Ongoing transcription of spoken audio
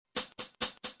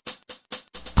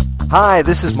Hi,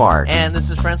 this is Mark. And this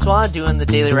is Francois doing the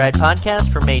Daily Ride podcast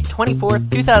for May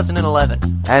 24th, 2011.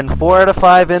 And 4 out of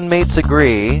 5 inmates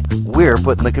agree we're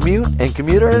putting the commute in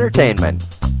commuter entertainment.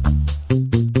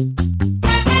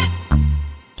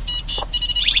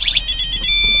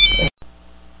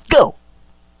 Go!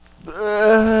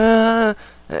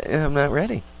 I'm not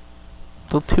ready. A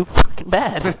little too fucking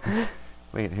bad.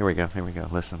 Wait, here we go.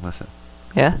 Listen.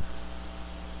 Yeah?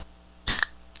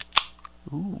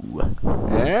 Ooh.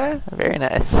 Yeah? Very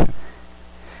nice.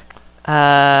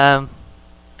 I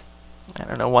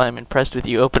don't know why I'm impressed with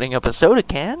you opening up a soda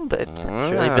can, but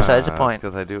that's really besides the point.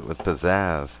 Because I do it with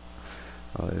pizzazz.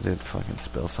 Well, I did fucking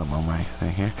spill some on my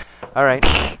thing here. All right.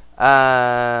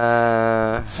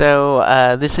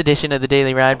 So, this edition of the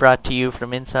Daily Ride brought to you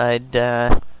from inside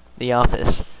the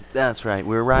office. That's right.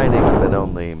 We're riding, but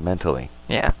only mentally.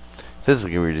 Yeah.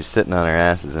 Physically, we're just sitting on our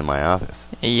asses in my office.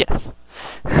 Yes.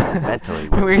 Mentally,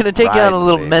 we're going to take you on a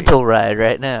little baby. mental ride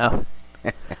right now.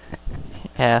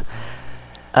 Yeah.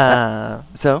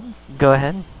 So? Go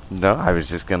ahead. No, I was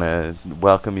just going to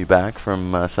welcome you back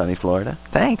from sunny Florida.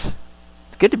 Thanks.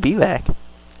 It's good to be back.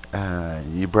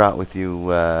 You brought with you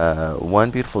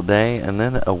one beautiful day and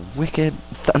then a wicked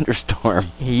thunderstorm.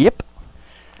 Yep.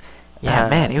 Yeah,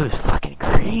 man, it was fucking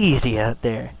crazy out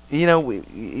there. You know,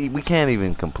 we can't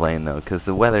even complain, though, because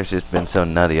the weather's just been so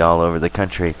nutty all over the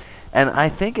country. And I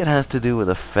think it has to do with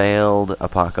a failed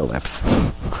apocalypse.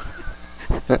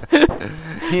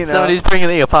 You know? Somebody's bringing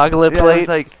the apocalypse late.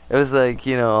 It was like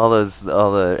all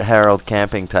the Harold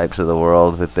Camping types of the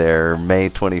world with their May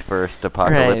 21st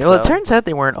apocalypse. Right. Well, it turns out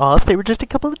they weren't off; they were just a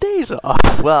couple of days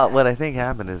off. Well, what I think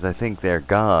happened is I think their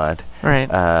god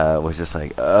was just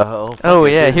like, oh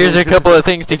yeah, here's a couple of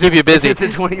things to keep you busy. Is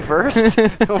it the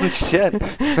 21st? Oh shit!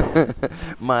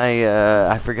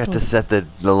 I forgot to set the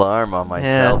alarm on my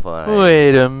cell phone.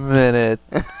 Wait a minute.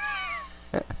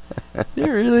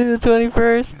 You're really the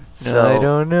 21st? No, I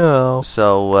don't know.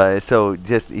 So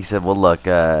just he said, well, look,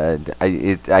 I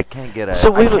can't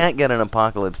get an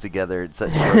apocalypse together at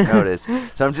such short notice.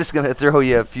 So I'm just gonna throw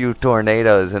you a few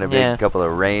tornadoes and a big couple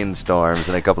of rainstorms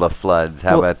and a couple of floods.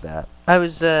 How about that? I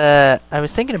was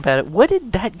thinking about it. What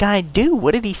did that guy do?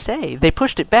 What did he say? They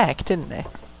pushed it back, didn't they?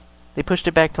 They pushed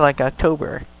it back to like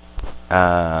October.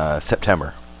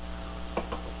 September.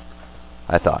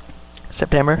 I thought.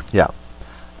 September? Yeah.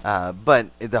 But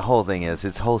the whole thing is,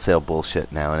 it's wholesale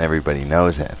bullshit now, and everybody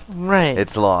knows it. Right.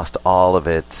 It's lost all of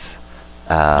its,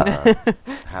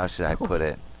 how should I put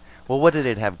it? Well, what did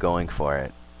it have going for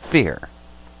it? Fear.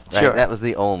 Right? Sure. That was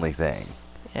the only thing.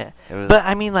 Yeah. But,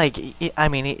 I mean,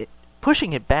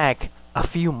 pushing it back a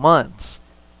few months,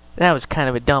 that was kind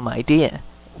of a dumb idea.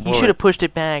 You should have pushed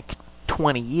it back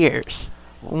 20 years.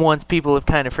 Once people have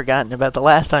kind of forgotten about the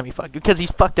last time he fucked, because he's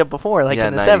fucked up before, like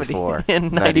in the 70s, in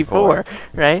 94,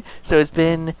 right? So it's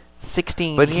been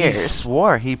 16 years. But he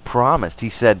swore, he promised,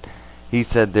 he said,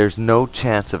 there's no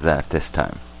chance of that this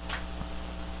time.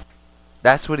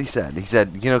 That's what he said. He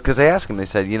said, because they asked him, they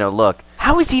said, look.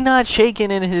 How is he not shaken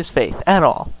in his faith at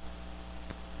all?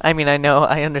 I mean,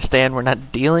 I understand we're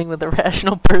not dealing with a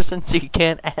rational person, so you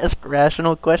can't ask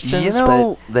rational questions.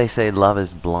 They say love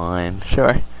is blind.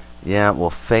 Sure. Yeah, well,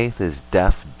 faith is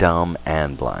deaf, dumb,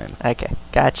 and blind. Okay,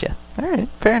 gotcha. All right,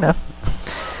 fair enough.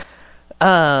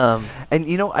 And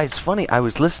it's funny. I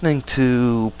was listening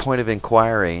to Point of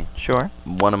Inquiry. Sure.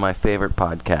 One of my favorite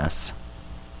podcasts,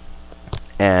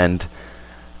 and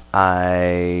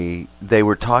they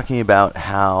were talking about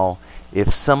how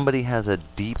if somebody has a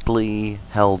deeply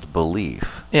held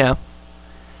belief,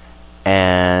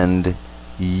 and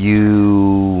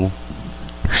you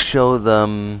show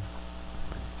them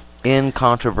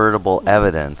incontrovertible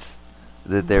evidence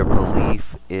that their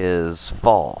belief is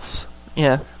false.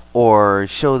 Yeah. Or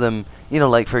show them,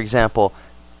 like, for example,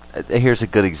 here's a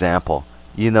good example.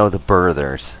 The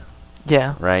birthers.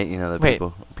 Yeah. Right?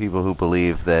 People who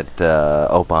believe that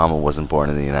Obama wasn't born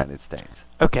in the United States.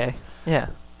 Okay. Yeah.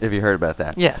 Have you heard about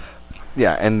that? Yeah.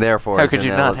 Yeah, and therefore... How could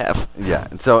you not have? Yeah.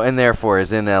 And therefore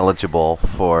is ineligible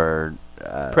for...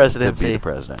 presidency. To be the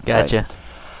president. Gotcha.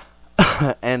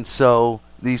 Right? And so...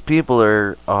 These people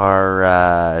are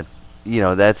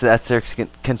that's their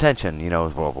contention.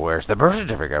 Well, where's the birth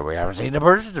certificate? We haven't seen the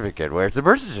birth certificate. Where's the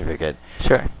birth certificate?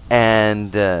 Sure.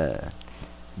 And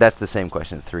that's the same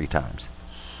question 3 times.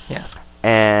 Yeah.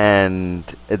 And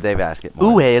they've asked it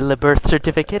more. Où est le birth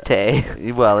certificate?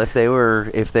 Well, if they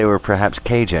were perhaps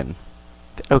Cajun.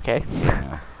 Okay.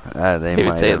 They would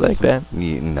might say it like that.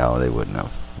 No, they wouldn't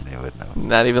have. They wouldn't have.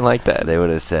 Not even like that. They would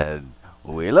have said.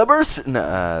 Oui, le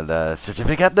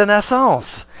certificat de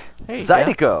naissance.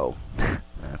 Zydeco.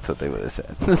 That's what they would have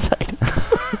said.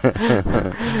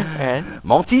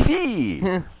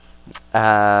 Montefiore.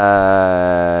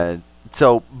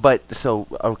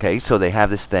 So they have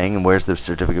this thing, and where's the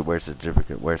certificate? Where's the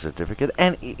certificate? Where's the certificate?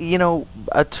 And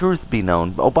a truth be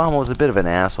known, Obama was a bit of an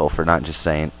asshole for not just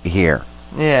saying here.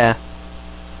 Yeah.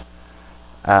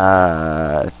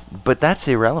 But that's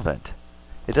irrelevant.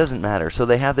 It doesn't matter. So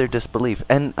they have their disbelief,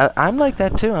 and I'm like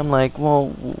that too. I'm like,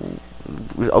 well,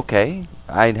 okay,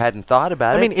 I hadn't thought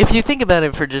about it. I mean, if you think about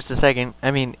it for just a second,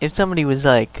 I mean, if somebody was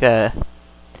like,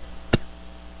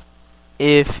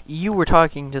 if you were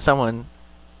talking to someone,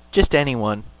 just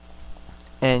anyone,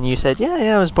 and you said, yeah,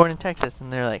 I was born in Texas,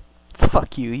 and they're like,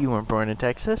 fuck you, you weren't born in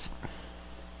Texas.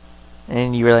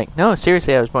 And you were like, no,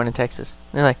 seriously, I was born in Texas.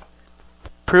 And they're like,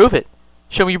 prove it.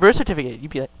 Show me your birth certificate.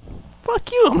 You'd be like,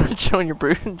 fuck you, I'm not showing your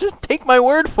birth. Just take my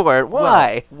word for it.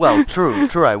 Why? Well, true,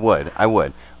 I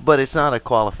would. But it's not a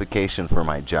qualification for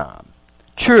my job.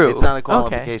 True. It's not a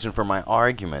qualification for my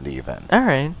argument, even. All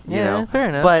right. Yeah, fair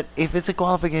enough. But if it's a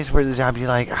qualification for the job, you're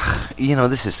like,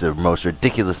 this is the most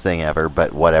ridiculous thing ever,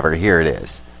 but whatever, here it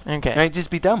is. Okay. Right? Just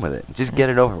be done with it. Just get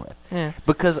it over with. Yeah.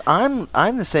 Because I'm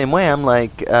the same way. I'm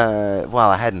like,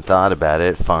 I hadn't thought about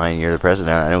it. Fine, you're the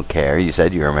president. I don't care. You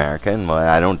said you're American. Well,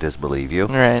 I don't disbelieve you.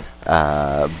 Right.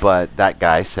 But that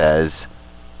guy says,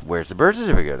 where's the birth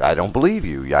certificate? I don't believe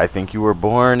you. I think you were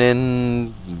born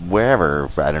in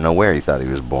wherever. I don't know where he thought he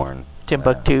was born.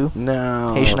 Timbuktu?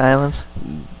 No. Haitian Islands?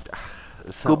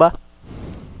 Cuba?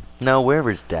 No, wherever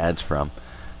his dad's from.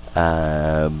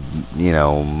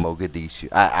 Mogadishu.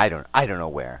 I don't know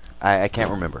where. I can't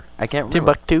remember.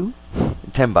 Timbuktu?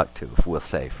 Timbuktu, we'll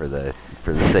say, for the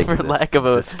sake for of this lack of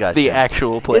discussion. The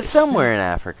actual place. It's somewhere in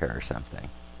Africa or something,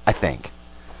 I think.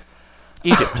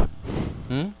 Egypt.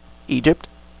 Egypt?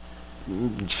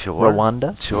 Sure.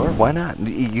 Rwanda? Sure, why not?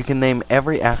 You can name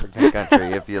every African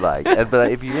country if you like.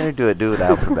 But if you're going to do it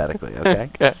alphabetically, okay?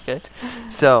 Okay.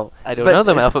 So I don't know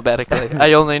them alphabetically.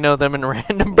 I only know them in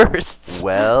random bursts.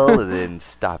 Well, then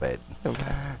stop it.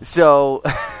 Okay. So,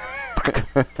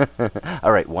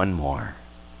 all right, one more.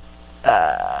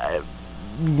 Now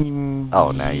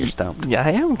you're stumped. Yeah,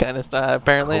 I am kind of stumped,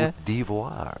 apparently. Côte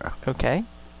d'Ivoire. Okay.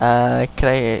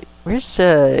 Where's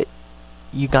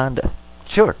Uganda?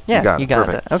 Sure. Yeah, Uganda.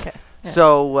 Perfect. Okay. Yeah.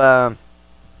 So,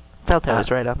 felt I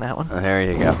was right on that one. There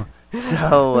you go.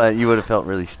 So, you would have felt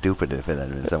really stupid if it had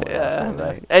been someone else,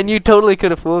 right? And you totally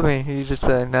could have fooled me. You just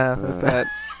said, no, that's that.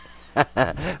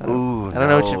 Ooh, I don't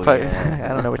know what I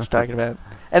don't know what you're talking about.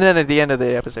 And then at the end of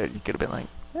the episode, you could have been like,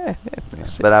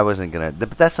 But I wasn't going to.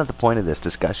 But that's not the point of this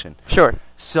discussion. Sure.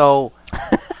 So,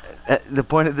 the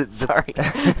point of the... Sorry.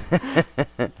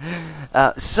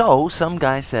 So, some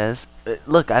guy says,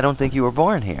 look, I don't think you were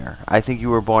born here. I think you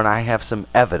were born, I have some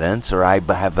evidence, or I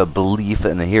have a belief,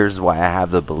 and here's why I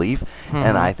have the belief,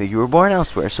 and I think you were born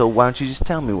elsewhere, so why don't you just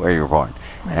tell me where you were born?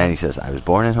 Right. And he says, I was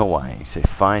born in Hawaii. You say,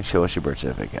 fine, show us your birth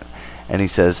certificate. And he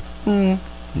says, no.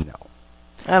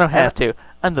 I don't have to.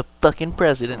 I'm the fucking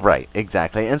president. Right,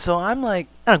 exactly. And so I'm like...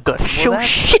 I'm gonna show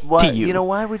shit to you. You know,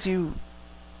 why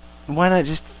not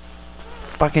just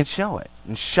fucking show it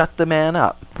and shut the man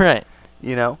up? Right.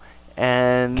 You know?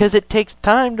 And... Because it takes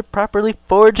time to properly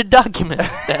forge a document,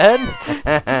 Dad.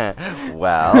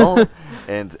 Well,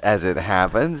 and as it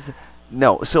happens...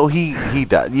 No, so he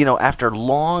does. You know, after a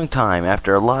long time,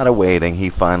 after a lot of waiting, he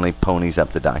finally ponies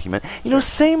up the document. You know,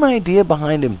 same idea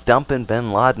behind him dumping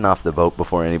bin Laden off the boat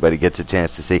before anybody gets a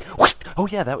chance to see. Whoosh! Oh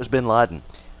yeah, that was bin Laden.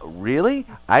 Really?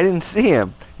 I didn't see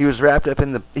him. He was wrapped up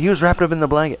in the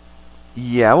blanket.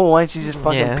 Yeah, well, why don't you just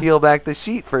fucking peel back the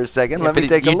sheet for a second? Let me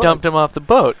take a look. You dumped him off the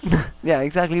boat. Yeah,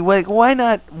 exactly. Why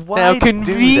not? Why now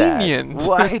convenient. Do that?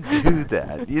 Why do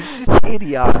that? It's just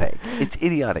idiotic. It's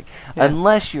idiotic. Yeah.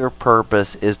 Unless your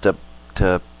purpose is to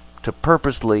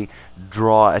purposely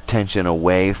draw attention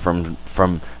away from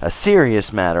a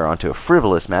serious matter onto a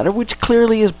frivolous matter, which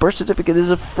clearly his birth certificate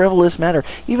is a frivolous matter,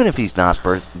 even if he's not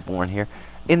born here.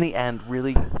 In the end,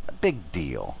 really, a big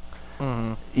deal.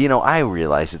 Mm-hmm. You know, I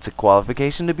realize it's a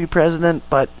qualification to be president,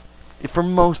 but for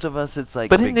most of us, it's like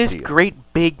But in this great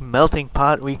big melting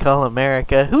pot we call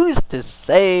America, who's to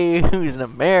say who's an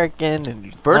American and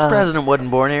who's First president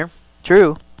wasn't born here.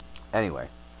 True. Anyway.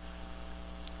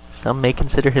 Some may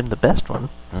consider him the best one.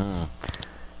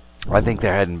 I think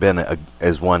there hadn't been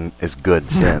as good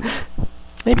since.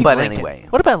 Maybe but Lincoln. Anyway.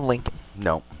 What about Lincoln?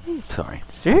 No. Sorry.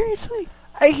 Seriously?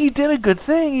 He did a good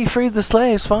thing. He freed the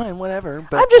slaves. Fine, whatever.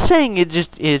 But I'm just saying it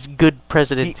just is good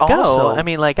president to go. I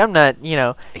mean, like, I'm not,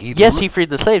 yes, he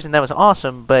freed the slaves, and that was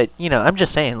awesome, but, I'm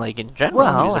just saying, like, in general,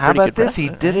 well, how about this?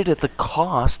 President, he did it at the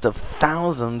cost of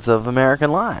thousands of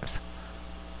American lives.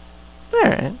 All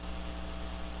right.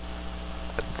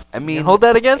 I mean, you hold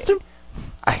that against him?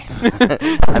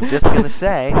 I'm just going to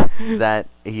say that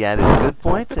he had his good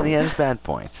points and he had his bad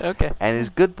points. Okay. And his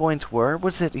good points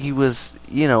was that he was,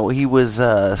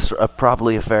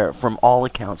 probably from all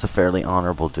accounts, a fairly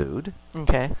honorable dude.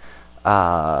 Okay.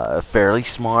 Fairly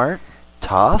smart,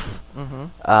 tough. Mm-hmm.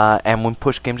 And when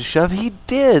push came to shove, he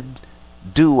did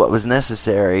do what was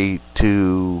necessary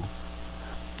to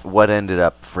what ended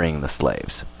up freeing the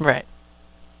slaves. Right.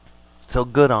 So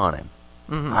good on him.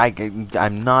 Mm-hmm.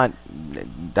 I'm not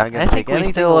going to take anything. I think we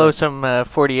still owe some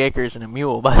 40 acres and a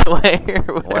mule, by the way.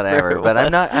 Whatever, but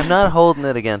I'm not holding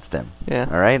it against him. Yeah.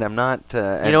 All right, I'm not.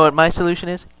 You know what my solution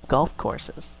is? Golf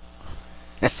courses.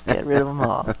 Just get rid of them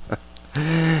all.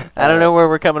 I don't know where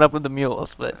we're coming up with the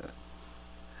mules, but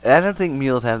I don't think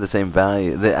mules have the same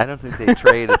value. I don't think they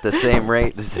trade at the same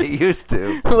rate as they used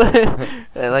to.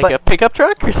 Like a pickup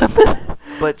truck or something?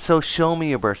 But so show me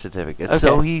your birth certificate. Okay.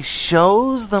 So he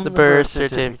shows them the birth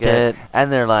certificate,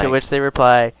 and they're like, to which they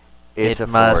reply, "It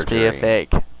must be a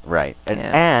fake." Right,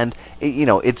 and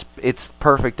it's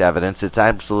perfect evidence. It's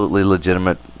absolutely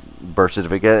legitimate birth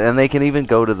certificate, and they can even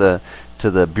go to the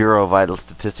Bureau of Vital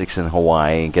Statistics in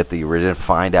Hawaii and get the original,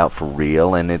 find out for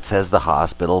real, and it says the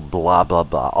hospital, blah blah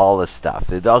blah, all this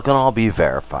stuff. It all can all be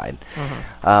verified.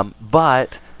 Mm-hmm.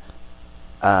 But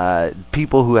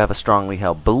people who have a strongly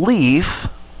held belief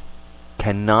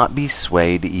cannot be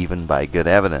swayed even by good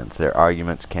evidence. Their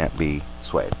arguments can't be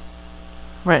swayed.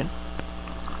 Right.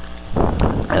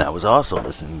 And I was also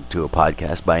listening to a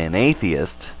podcast by an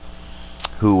atheist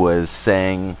who was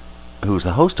saying, who's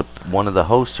the host of, one of the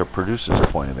hosts or producers of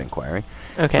Point of Inquiry,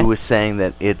 who was saying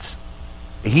that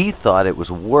he thought it was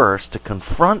worse to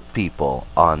confront people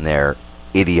on their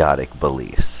idiotic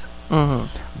beliefs. Mm-hmm.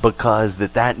 Because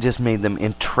that just made them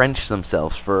entrench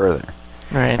themselves further.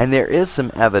 Right. And there is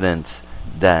some evidence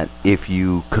that if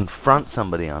you confront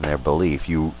somebody on their belief,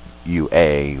 you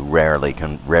rarely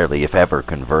if ever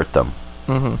convert them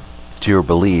to your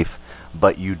belief,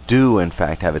 but you do in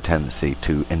fact have a tendency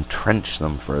to entrench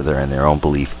them further in their own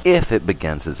belief if it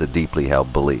begins as a deeply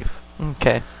held belief.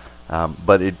 Okay.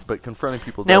 But confronting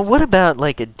people. Now, what about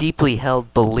like a deeply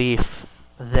held belief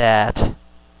that?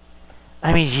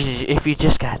 I mean, if you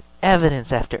just got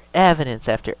evidence after evidence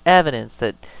after evidence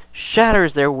that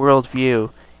shatters their worldview,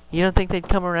 you don't think they'd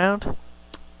come around?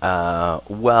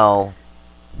 Well,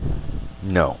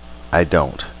 no, I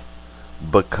don't,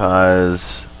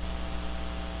 because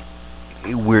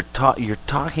you're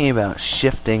talking about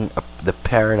shifting the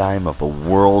paradigm of a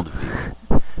worldview.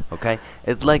 Okay,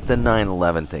 it's like the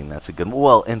 9/11 thing. That's a good.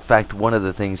 Well, in fact, one of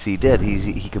the things he did,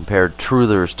 he compared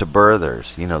truthers to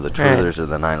birthers. You know, the truthers are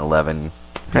the 9/11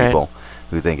 people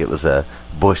who think it was a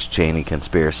Bush-Cheney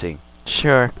conspiracy.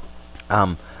 Sure.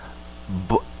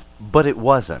 But it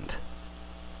wasn't.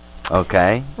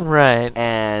 Okay. Right.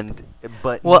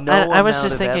 Well, I was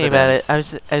just thinking about it. I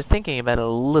was thinking about it a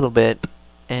little bit,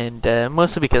 and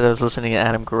mostly because I was listening to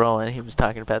Adam Carolla and he was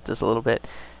talking about this a little bit.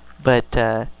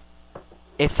 But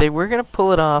if they were going to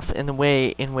pull it off in the way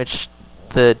in which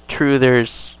the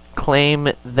truthers claim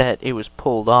that it was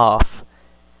pulled off,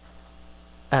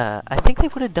 I think they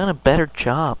would have done a better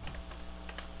job.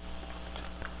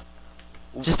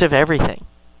 Just of everything.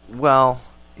 Well,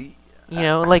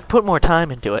 like put more time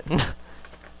into it.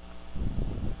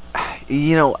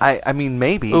 I mean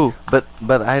maybe. Ooh. but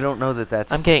I don't know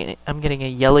that's. I'm getting a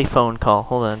yelly phone call.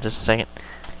 Hold on, just a second.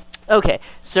 Okay,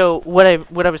 so what I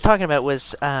was talking about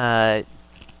was, I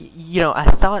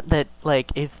thought that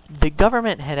like if the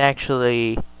government had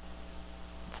actually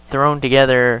thrown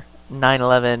together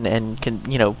 9/11 and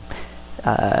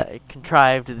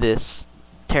contrived this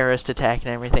terrorist attack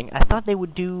and everything, I thought they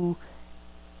would do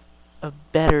a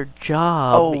better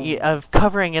job of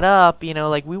covering it up.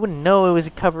 Like we wouldn't know it was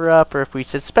a cover-up, or if we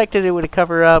suspected it was a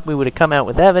cover-up, we would have come out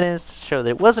with evidence to show that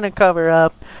it wasn't a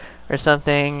cover-up or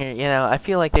something. I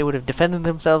feel like they would have defended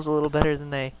themselves a little better than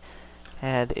they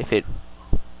had if it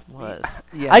was.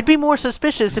 Yeah. I'd be more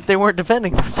suspicious if they weren't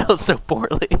defending themselves so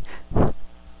poorly.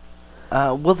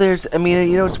 Well,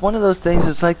 it's one of those things.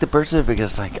 It's like the birth certificate.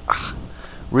 It's like,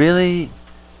 really?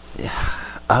 Yeah.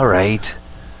 All right.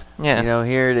 Yeah.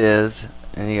 Here it is.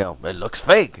 And you go, it looks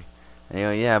fake. And you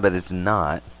go, yeah, but it's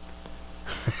not.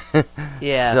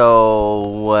 Yeah.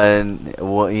 So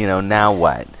now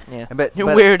what? Yeah. But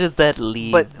where does that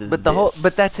lead?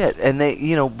 But that's it. And they,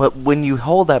 but when you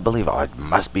hold that belief, it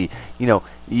must be,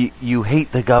 you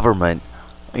hate the government,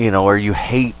 or you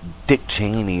hate Dick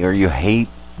Cheney, or you hate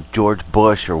George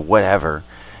Bush, or whatever,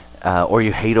 or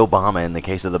you hate Obama in the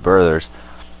case of the birthers.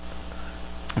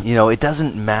 It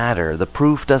doesn't matter. The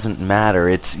proof doesn't matter.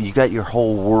 You got your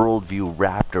whole worldview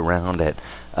wrapped around it.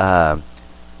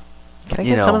 Can I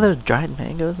get some of those dried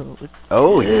mangoes?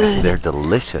 Oh, yes, they're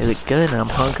delicious. They look good, and I'm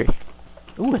hungry.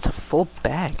 Ooh, it's a full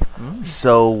bag. Mm.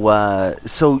 So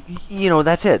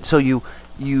that's it. So you've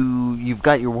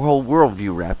got your whole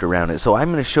worldview wrapped around it. So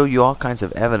I'm going to show you all kinds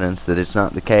of evidence that it's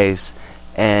not the case,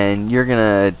 and you're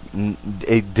going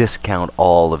to discount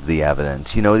all of the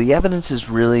evidence. The evidence is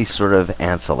really sort of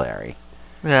ancillary.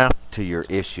 Yeah. To your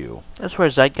issue. That's where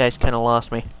Zeitgeist kind of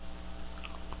lost me.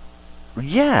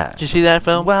 Yeah. Did you see that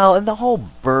film? Well, and the whole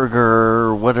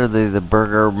burger, what are they? The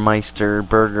Burger Meister,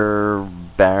 Burger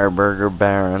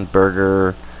Baron,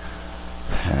 Burger...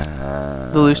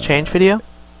 the Loose Change video?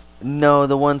 No,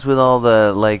 the ones with all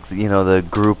the, the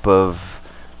group of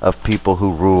people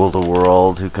who rule the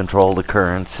world, who control the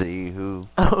currency, who...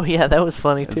 Oh, yeah, that was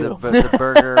funny, too. The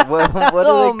burger... what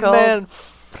are they called? Man.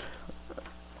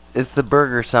 It's the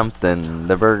Burger something,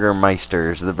 the Burger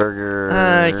Meisters, the Burger...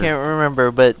 I can't remember,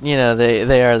 but,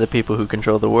 they are the people who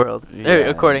control the world,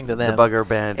 according to them. The Bugger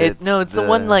Bandits. It's the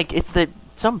one, it's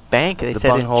some bank, they said, in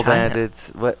China. The Bunghole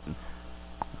Bandits, what...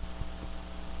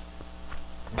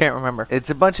 Can't remember. It's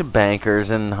a bunch of bankers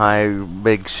and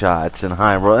big shots and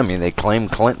they claim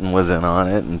Clinton was in on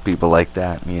it and people like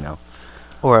that,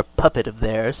 Or a puppet of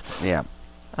theirs. Yeah.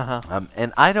 Uh-huh.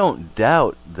 And I don't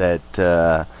doubt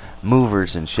that...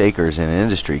 movers and shakers in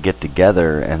industry get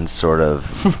together and sort of,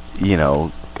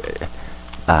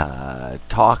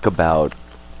 talk about,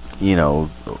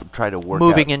 try to work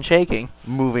moving and shaking.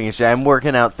 Moving and shaking. I'm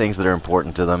working out things that are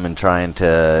important to them and trying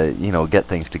to, get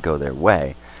things to go their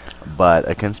way. But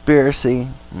a conspiracy?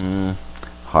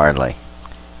 Hardly.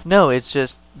 No, it's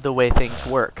just the way things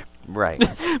work. Right.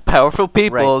 Powerful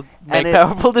people make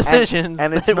powerful decisions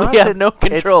and it's that we have no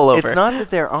control over. It's not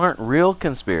that there aren't real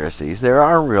conspiracies. There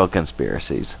are real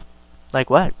conspiracies. Like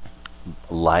what?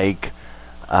 Like...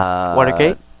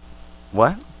 Watergate?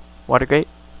 What? Watergate?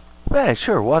 Yeah,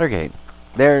 sure, Watergate.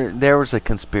 There was a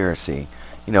conspiracy.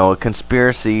 A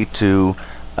conspiracy to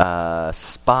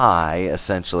spy,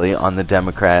 essentially, on the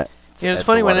Democrat... It's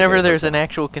funny, whenever there's an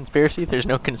actual conspiracy, there's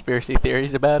no conspiracy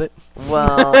theories about it.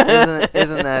 Well,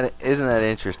 isn't that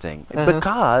interesting? Uh-huh.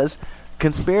 Because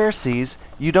conspiracies,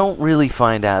 you don't really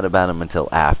find out about them until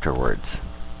afterwards.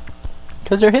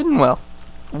 Because they're hidden well.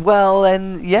 Well,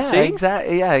 and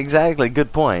exactly.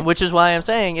 Good point. Which is why I'm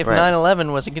saying if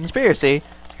 9/11 was a conspiracy,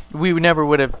 we never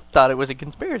would have thought it was a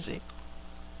conspiracy.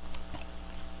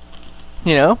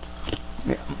 Yeah.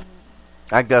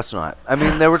 I guess not.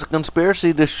 There was a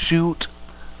conspiracy to shoot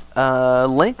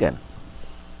Lincoln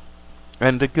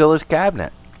and to kill his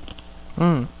cabinet.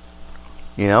 Hmm.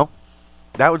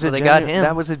 That was got him.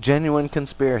 That was a genuine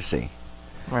conspiracy.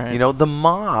 Right. The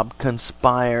mob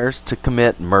conspires to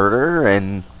commit murder,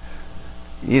 and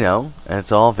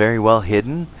it's all very well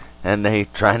hidden. And they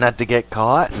try not to get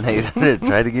caught, and they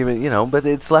try to give it, but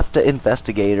it's left to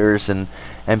investigators and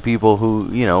people who,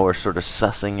 are sort of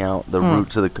sussing out the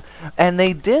roots of the... And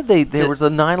they did. There was the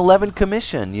 9/11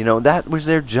 Commission. That was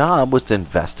their job, was to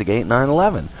investigate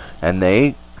 9/11. And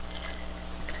they,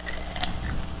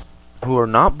 who are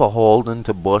not beholden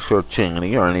to Bush or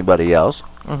Cheney or anybody else...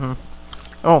 Mm-hmm.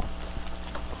 Oh.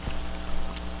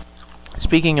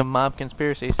 Speaking of mob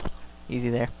conspiracies... Easy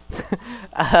there.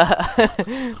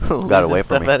 Got away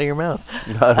from stuff me. Out of your mouth.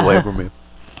 Got away from me.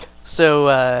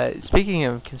 So, speaking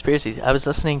of conspiracies, I was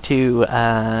listening to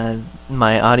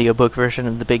my audiobook version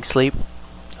of The Big Sleep.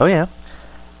 Oh, yeah.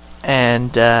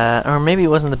 And, or maybe it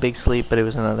wasn't The Big Sleep, but it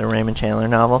was another Raymond Chandler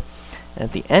novel. And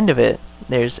at the end of it,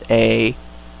 there's a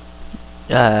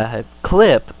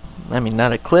clip,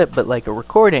 not a clip, but like a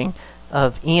recording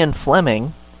of Ian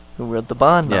Fleming, who wrote the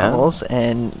Bond novels,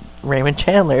 and Raymond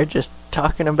Chandler just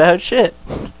talking about shit.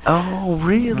 Oh,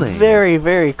 really? Very,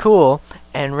 very cool.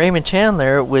 And Raymond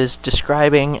Chandler was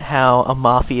describing how a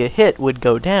mafia hit would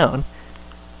go down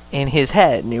in his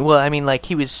head. Well,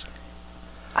 he was...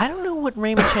 I don't know what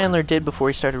Raymond Chandler did before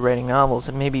he started writing novels.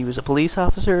 And maybe he was a police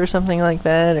officer or something like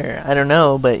that, or I don't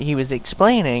know. But he was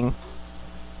explaining...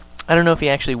 I don't know if he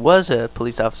actually was a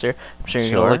police officer. I'm sure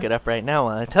you're going to look it up right now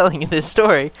while I'm telling you this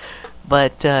story.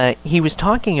 But he was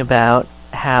talking about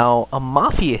how a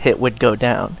mafia hit would go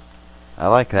down. I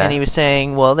like that. And he was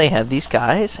saying, well, they have these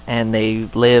guys, and they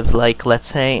live, let's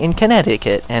say, in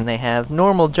Connecticut, and they have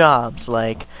normal jobs,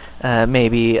 like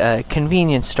maybe a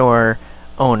convenience store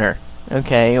owner,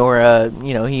 okay, or,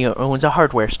 he owns a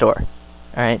hardware store,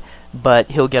 all right?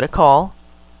 But he'll get a call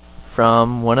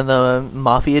from one of the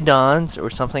mafia dons or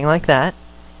something like that.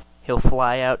 He'll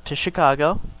fly out to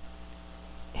Chicago.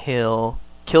 He'll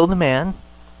kill the man,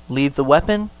 leave the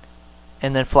weapon,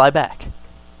 and then fly back.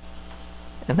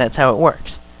 And that's how it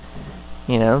works.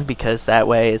 because that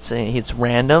way it's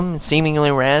random,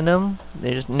 seemingly random.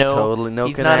 There's totally no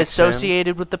he's connection. Not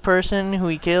associated with the person who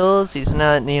he kills. He's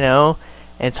not,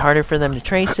 it's harder for them to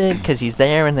trace it because he's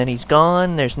there and then he's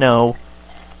gone. There's no,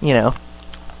 Well,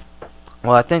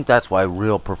 I think that's why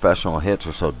real professional hits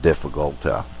are so difficult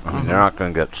to. I mean, they're not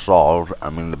going to get solved. I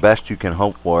mean, the best you can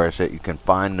hope for is that you can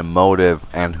find the motive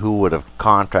and who would have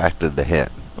contracted the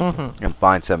hit, and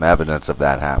find some evidence of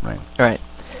that happening. Right.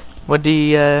 What'd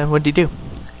he do?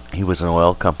 He was an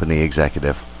oil company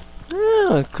executive.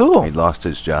 Oh, cool. He lost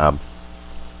his job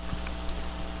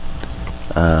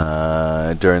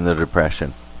during the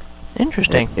Depression.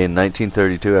 Interesting. In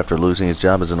 1932, after losing his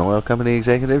job as an oil company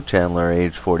executive, Chandler,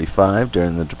 age 45,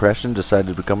 during the Depression, decided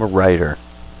to become a writer.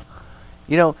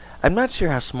 I'm not sure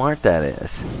how smart that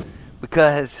is,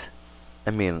 because,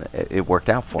 I mean, it worked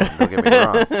out for him, don't get me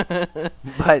wrong.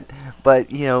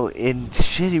 But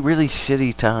in really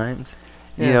shitty times,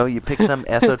 you pick some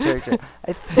esoteric job.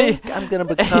 I think I'm going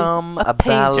to become a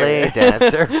ballet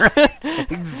dancer.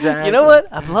 Exactly. You know what?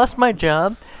 I've lost my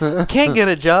job. Can't get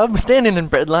a job. Standing in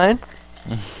breadline.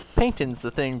 Painting's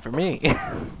the thing for me.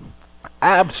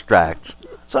 Abstracts.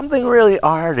 Something really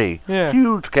arty. Yeah.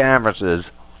 Huge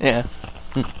canvases. Yeah.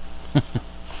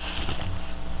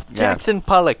 Jackson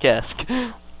Pollock-esque.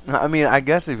 I mean, I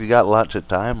guess if you got lots of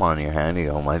time on your hand,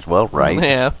 you might as well write.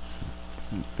 Yeah.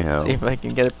 See if I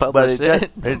can get it published.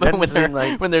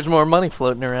 When there's more money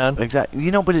floating around. Exactly.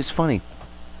 But it's funny.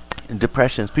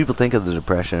 Depressions, people think of the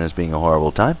Depression as being a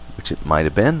horrible time, which it might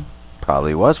have been.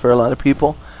 Probably was for a lot of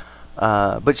people.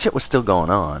 But shit was still going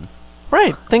on.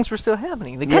 Right. Things were still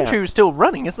happening. The country was still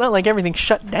running. It's not like everything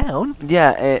shut down.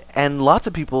 Yeah, and lots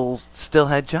of people still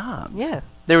had jobs. Yeah.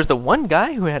 There was the one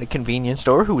guy who had a convenience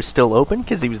store who was still open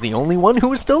because he was the only one who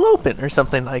was still open or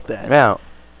something like that. Yeah.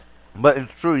 But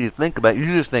it's true, you think about it, you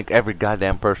just think every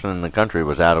goddamn person in the country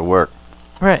was out of work.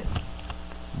 Right.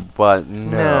 But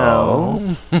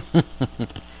no.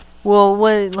 Well,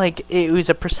 it was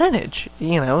a percentage,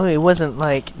 it wasn't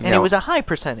like, and it was a high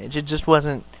percentage, it just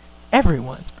wasn't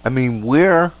everyone. I mean,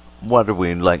 what are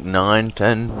we, like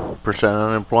 9-10%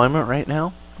 unemployment right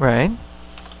now? Right.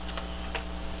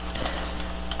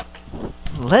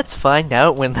 Let's find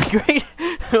out what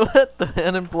the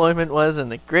unemployment was in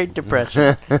the Great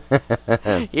Depression.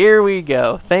 Here we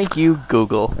go. Thank you,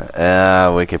 Google.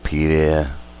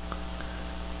 Wikipedia.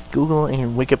 Google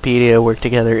and Wikipedia work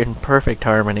together in perfect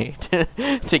harmony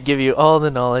to give you all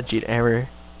the knowledge you'd ever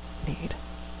need.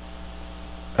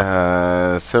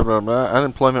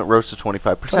 Unemployment rose to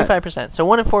 25%. 25%. So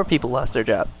 1 in 4 people lost their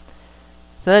job.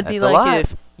 So that'd be like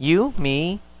if you,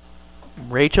 me,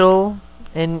 Rachel,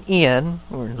 and Ian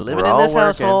were living in this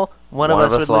household, one of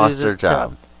us would lost lose their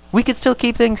job. We could still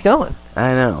keep things going.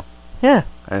 I know. Yeah.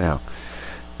 I know.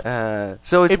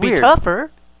 So it's It'd weird. be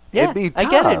tougher. Yeah, it'd be tough. I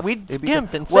get it. We'd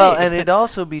skimp and save. Well, and it'd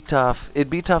also be tough. It'd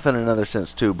be tough in another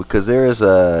sense, too, because there is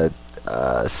a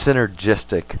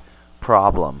synergistic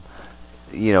problem.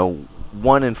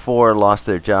 1 in 4 lost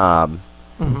their job.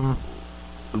 Mm-hmm.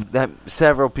 That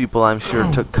several people, I'm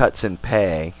sure, took cuts in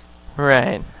pay.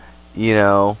 Right.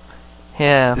 Yeah.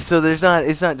 So it's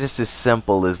not just as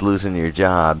simple as losing your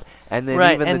job. And then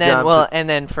right, even and the then jobs and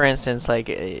then for instance, like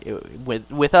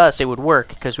with us, it would work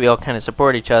because we all kind of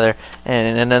support each other.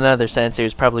 And in another sense, it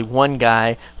was probably one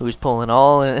guy who was pulling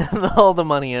all the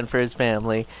money in for his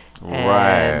family,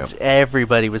 and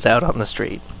everybody was out on the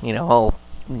street.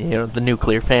 The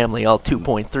nuclear family, all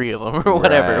 2.3 of them or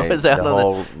whatever was out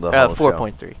on the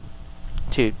 4.3.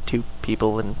 Two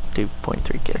people and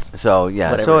 2.3 kids. So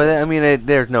yeah, I mean,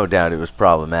 there's no doubt it was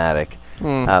problematic.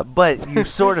 But you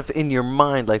sort of, in your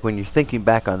mind, like when you're thinking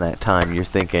back on that time, you're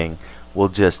thinking, well,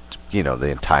 just, the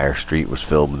entire street was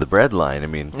filled with the bread line. I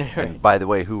mean, and by the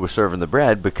way, who was serving the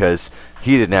bread? Because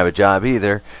he didn't have a job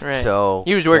either. Right. So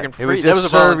he was working for free. It was that just was a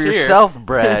serve volunteer. yourself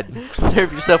bread.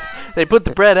 Serve yourself. They put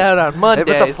the bread out on Mondays.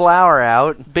 They put the flour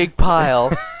out. Big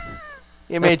pile.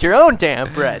 You made your own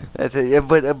damn bread. That's it. Yeah,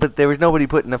 but there was nobody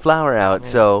putting the flour out. Yeah.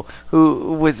 So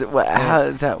how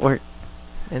does that work?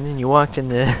 And then you walked in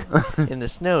the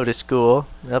snow to school,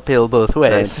 uphill both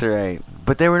ways. That's right.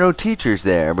 But there were no teachers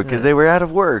there because they were out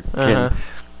of work.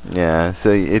 Yeah, so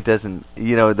it doesn't,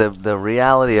 the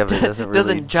reality of it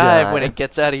doesn't jive when it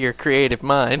gets out of your creative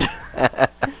mind.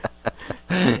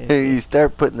 You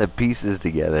start putting the pieces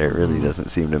together, it really doesn't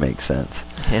seem to make sense.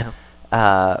 Yeah.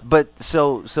 But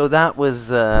so that was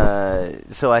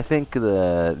so I think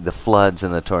the floods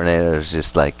and the tornadoes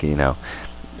just like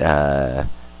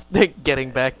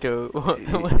Getting back to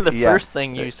the first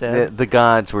thing you said. The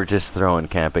gods were just throwing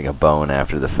camping a bone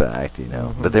after the fact,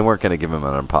 but they weren't going to give him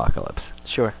an apocalypse.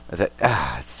 Sure. I said,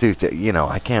 Zeus,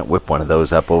 I can't whip one of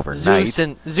those up overnight.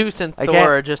 Zeus and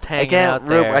Thor are just hanging out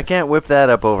there. I can't whip that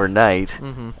up overnight.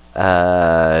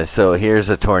 Mm-hmm. So here's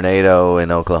a tornado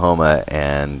in Oklahoma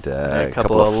and a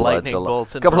couple of lightning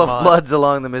bolts in Vermont. Of floods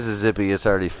along the Mississippi. It's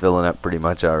already filling up pretty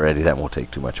much already. That won't take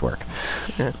too much work.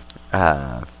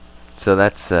 Yeah. So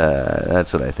that's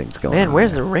what I think's going on. Man,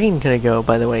 where's the rain gonna go?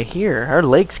 By the way, here our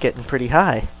lake's getting pretty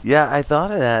high. Yeah, I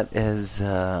thought of that as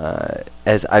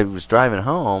I was driving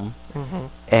home,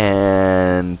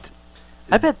 and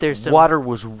I bet there's some water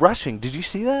was rushing. Did you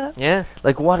see that? Yeah,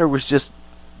 like water was just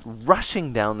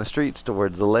rushing down the streets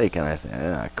towards the lake, and I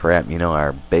said, crap!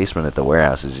 Our basement at the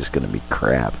warehouse is just gonna be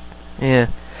crap. Yeah.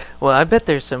 Well, I bet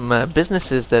there's some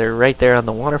businesses that are right there on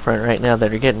the waterfront right now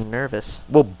that are getting nervous.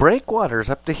 Well, Breakwater's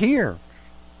up to here.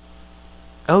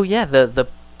 Oh yeah, the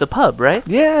pub, right?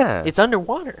 Yeah. It's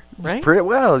underwater, right? Pretty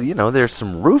well, there's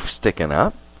some roof sticking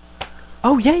up.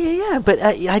 Oh yeah. But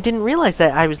I didn't realize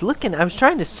that. I was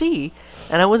trying to see,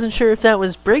 and I wasn't sure if that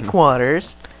was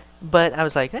Breakwater's. But I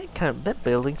was like, that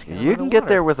building's kind of You can get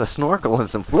there with a snorkel and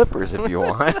some flippers if you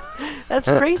want. That's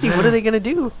crazy. What are they going to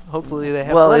do? Hopefully they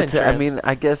have flood insurance. I mean,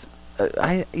 I guess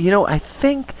I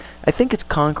think it's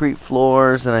concrete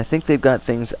floors, and I think they've got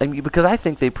things. I mean, because I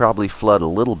think they probably flood a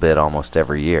little bit almost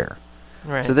every year.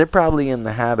 Right. So they're probably in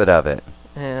the habit of it.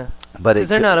 Yeah. But because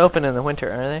they're not open in the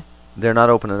winter, are they? They're not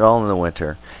open at all in the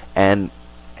winter,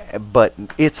 but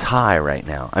it's high right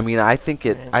now. I mean, I think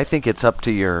it's up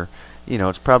to your.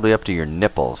 It's probably up to your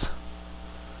nipples.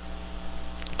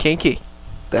 Kinky.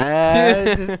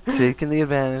 Just taking the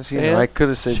advantage. I could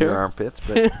have said your armpits,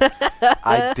 but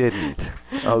I didn't.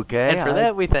 Okay. And for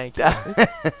that, we thank you.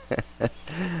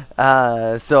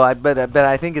 But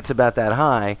I think it's about that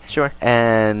high. Sure.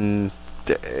 And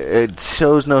it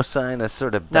shows no sign of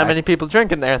sort of. Not many people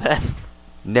drinking there then.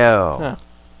 No.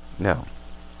 Oh. No.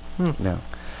 No.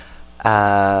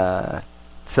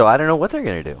 So I don't know what they're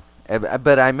gonna do.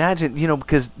 But I imagine,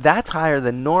 because that's higher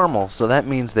than normal, so that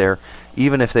means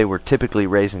even if they were typically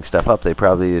raising stuff up, they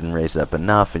probably didn't raise it up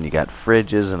enough, and you got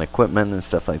fridges and equipment and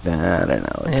stuff like that. I don't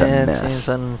know. It's a mess.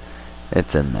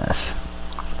 It's a mess.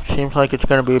 Seems like it's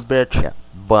going to be a bitch. Yeah,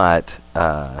 but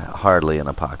hardly an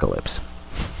apocalypse.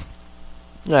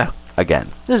 Yeah. Again.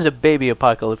 This is a baby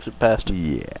apocalypse at best.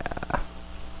 Yeah.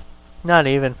 Not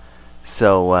even.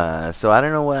 So I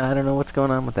don't know what's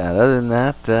going on with that. Other than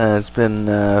that, it's been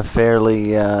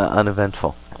fairly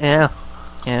uneventful. Yeah.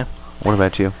 What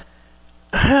about you?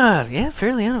 Yeah,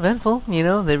 fairly uneventful.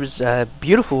 There was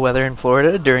beautiful weather in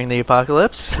Florida during the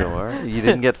apocalypse. Sure. You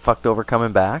didn't get fucked over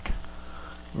coming back?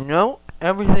 No,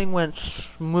 everything went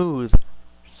smooth.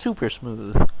 Super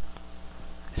smooth.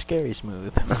 Scary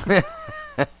smooth.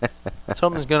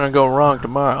 Something's gonna go wrong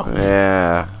tomorrow.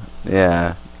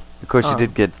 Yeah. Of course, you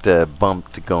did get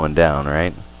bumped going down,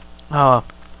 right? Oh.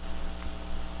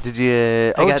 Did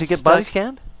you? Did you get body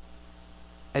scanned?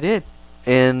 I did.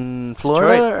 In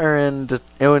Florida or in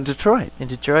Detroit? In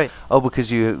Detroit. Oh,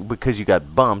 because you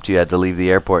got bumped, you had to leave the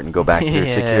airport and go back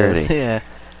through security. Yeah.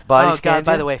 Body scanned.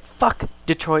 God, by the way, fuck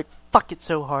Detroit. Fuck it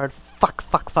so hard. Fuck.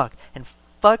 And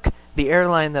fuck the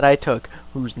airline that I took,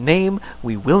 whose name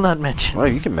we will not mention. Well,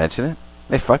 you can mention it.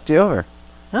 They fucked you over.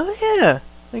 Oh, yeah.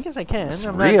 I guess I can. It's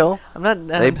real. I'm not.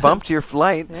 They bumped your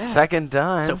flight second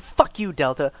time. So fuck you,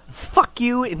 Delta. Fuck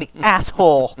you in the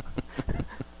asshole.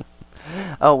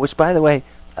 Oh, which by the way,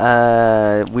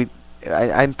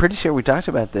 I'm pretty sure we talked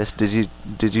about this. Did you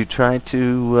try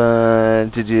to?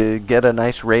 Did you get a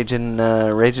nice raging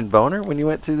boner when you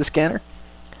went through the scanner?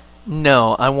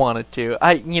 No, I wanted to.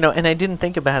 And I didn't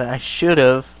think about it. I should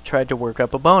have tried to work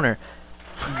up a boner,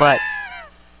 but.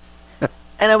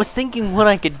 And I was thinking what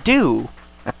I could do.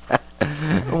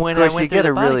 When of course, I went you get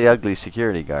a really ugly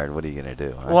security guard. What are you gonna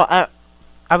do? Huh? Well,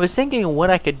 I was thinking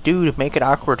what I could do to make it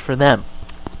awkward for them.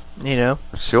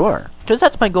 Sure. Because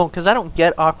that's my goal. Because I don't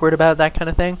get awkward about that kind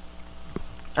of thing.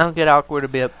 I don't get awkward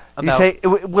about. You say,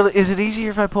 well, is it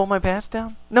easier if I pull my pants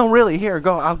down? No, really. Here,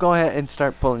 go. I'll go ahead and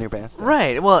start pulling your pants down.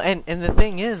 Right. Well, and the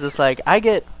thing is, it's like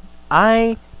I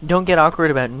don't get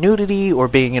awkward about nudity or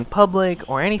being in public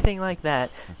or anything like that.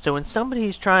 So when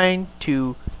somebody's doing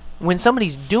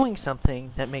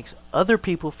something that makes other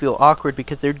people feel awkward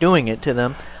because they're doing it to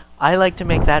them, I like to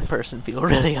make that person feel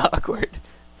really awkward.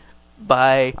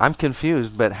 I'm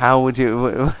confused, but how would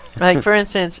you? Like for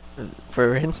instance,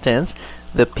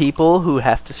 the people who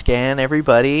have to scan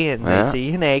everybody and they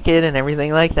see you naked and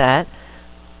everything like that.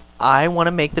 I want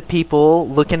to make the people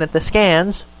looking at the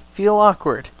scans feel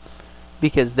awkward.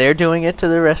 because they're doing it to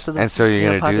the rest of the. And so you're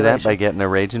going to do that by getting a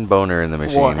raging boner in the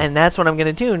machine. Well, and that's what I'm going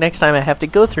to do next time I have to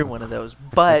go through one of those.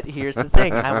 But here's the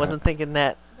thing: I wasn't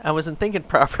thinking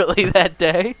properly that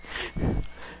day.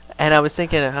 And I was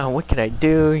thinking, oh, what could I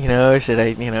do? Should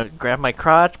I, grab my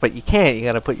crotch? But you can't. You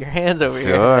got to put your hands over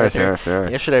your head. Sure.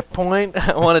 Yeah, should I point?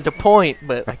 I wanted to point,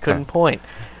 but I couldn't point.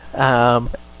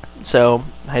 So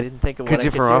I didn't think of what I could do. Could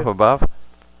you from up above?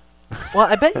 Well,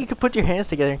 I bet you could put your hands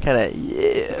together and kind of,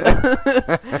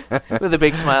 with a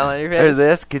big smile on your face. Or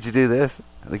this? Could you do this?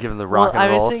 Give him the rock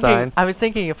and roll sign? I was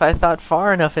thinking if I thought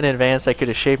far enough in advance, I could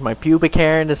have shaved my pubic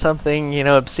hair into something,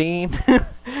 obscene.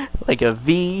 Like a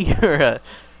V or a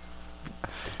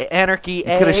Anarchy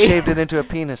A. You could have shaved it into a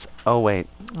penis. Oh, wait.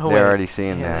 They're already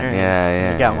seeing that.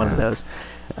 Yeah. You got one of those.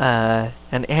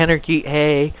 An Anarchy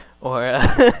A. Or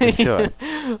sure.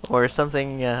 Or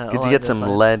something. Could you get some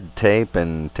lead tape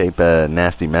and tape a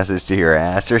nasty message to your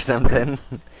ass or something?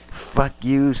 Fuck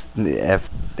you, F.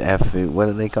 What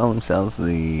do they call themselves?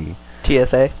 The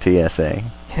TSA. TSA.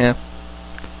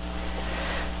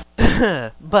 Yeah.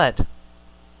 But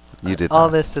you did all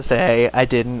not. this to say, I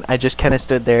didn't. I just kind of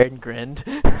stood there and grinned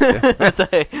as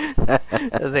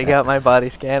I got my body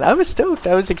scanned. I was stoked.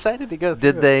 I was excited to go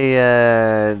through.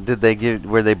 Did they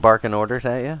were they barking orders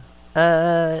at you?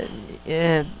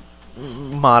 Yeah,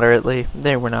 moderately.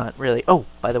 They were not really. Oh,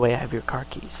 by the way, I have your car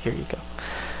keys. Here you go.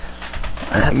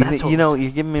 You're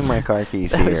giving me my car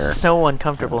keys here. It's so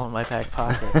uncomfortable in my back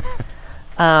pocket.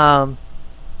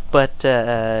 But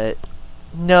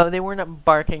no, they weren't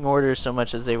barking orders so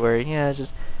much as they were,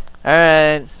 just, all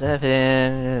right, step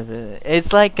in.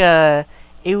 It's like,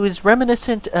 it was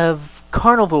reminiscent of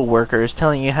carnival workers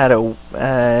telling you how to,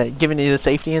 giving you the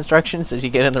safety instructions as you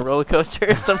get in the roller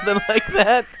coaster or something like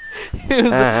that. It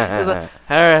was like,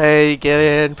 all right, get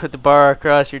in, put the bar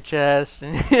across your chest.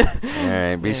 All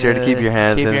right, be sure to keep your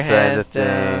hands inside the thing.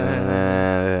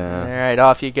 All right,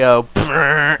 off you go.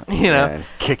 And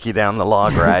kick you down the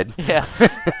log ride. Yeah.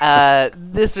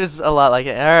 This was a lot like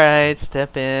it. All right,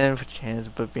 step in, put your hands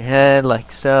above your head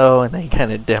like so, and they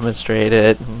kind of demonstrate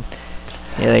it. And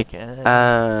you're like,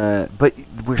 but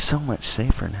we're so much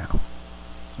safer now.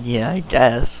 Yeah, I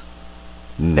guess.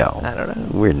 No. I don't know.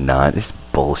 We're not. It's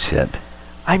bullshit.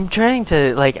 I'm trying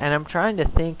to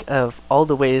think of all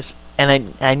the ways,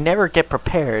 and I never get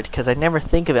prepared because I never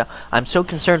think about. I'm so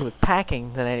concerned with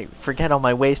packing that I forget all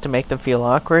my ways to make them feel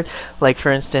awkward. Like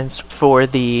for instance, when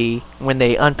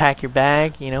they unpack your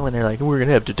bag, when they're like, we're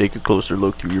gonna have to take a closer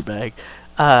look through your bag.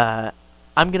 I'm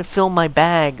gonna fill my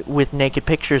bag with naked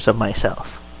pictures of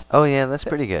myself. Oh yeah, that's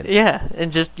pretty good. Yeah,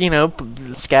 and just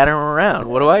scatter them around.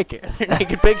 What do I care? They're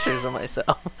naked pictures of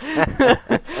myself,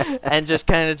 and just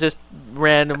kind of just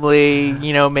randomly,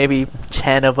 maybe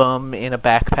 10 of them in a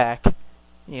backpack.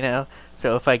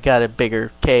 So if I got a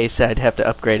bigger case, I'd have to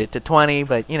upgrade it to 20.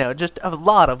 But just a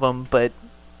lot of them, but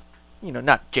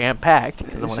not jam packed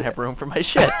because I want to have room for my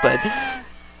shit. But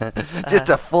just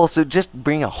a full suit. Just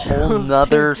bring a whole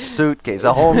nother suitcase,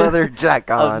 a whole nother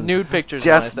jack on. Of nude pictures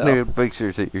just of myself. Nude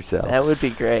pictures of yourself. That would be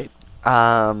great.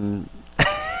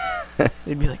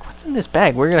 They'd be like, what's in this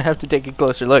bag? We're going to have to take a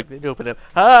closer look. They'd open it up.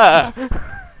 Ah!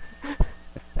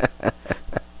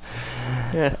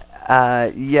 Yeah.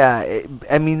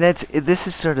 I mean, this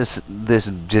is sort of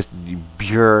this just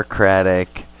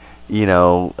bureaucratic,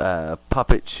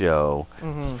 puppet show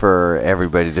for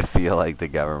everybody to feel like the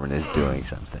government is doing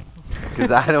something.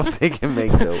 Because I don't think it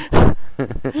makes it.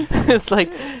 It's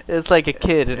like a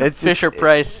kid in a Fisher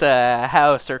Price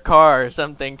house or car or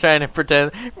something trying to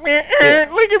pretend. Look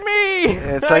at me!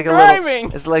 It's I'm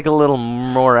driving. It's like a little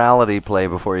morality play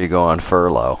before you go on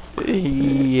furlough.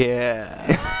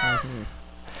 Yeah.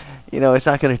 It's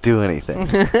not going to do anything.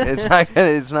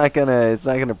 It's not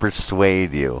going to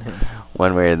persuade you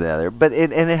one way or the other. But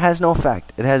it has no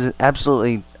effect. It has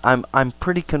absolutely. I'm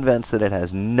pretty convinced that it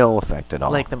has no effect at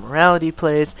all. Like the morality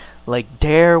plays, like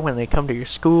Dare when they come to your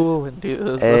school and do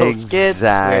those little skits.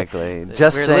 Exactly.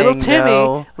 Just where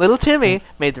saying Little Timmy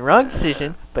made the wrong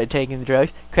decision by taking the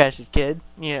drugs, crashed his kid,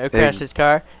 crashed his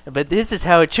car. But this is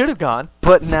how it should have gone.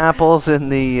 Putting apples in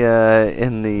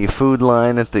the food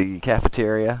line at the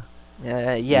cafeteria.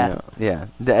 Yeah.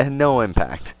 No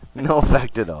impact. No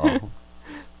effect at all.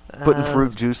 Putting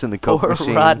fruit juice in the Coke machine.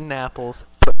 Or rotten apples.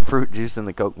 Put fruit juice in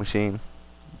the Coke machine.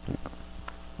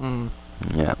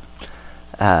 Yeah.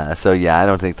 So I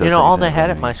don't think those things all they had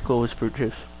at my school was fruit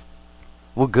juice.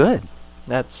 Well, good.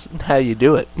 That's how you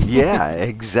do it. Yeah,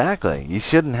 exactly. You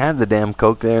shouldn't have the damn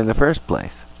Coke there in the first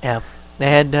place. Yeah. They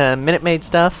had Minute Maid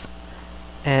stuff,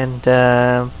 and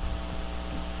trying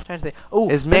to think. Oh,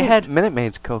 they had Minute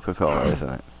Maid's Coca-Cola, isn't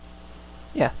it?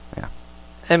 Yeah. Yeah.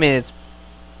 I mean, it's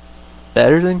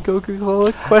better than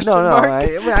Coca-Cola? No,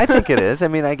 I think it is. I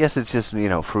mean, I guess it's just,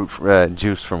 fruit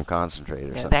juice from concentrate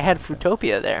or something. They had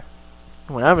Fruitopia there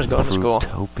when I was going to school.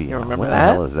 Fruitopia. You remember what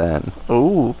that? What the hell is that?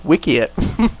 Oh, wiki it.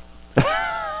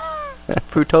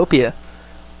 Fruitopia.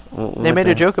 They made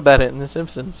a joke about it in The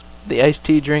Simpsons. The iced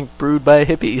tea drink brewed by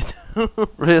hippies.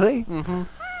 Really? Mm-hmm.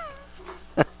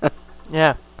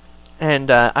 Yeah. And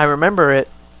I remember it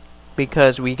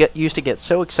because we used to get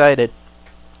so excited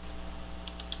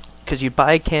because you'd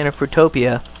buy a can of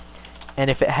Fruitopia, and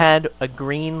if it had a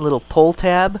green little pull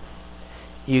tab,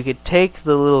 you could take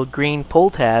the little green pull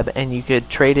tab and you could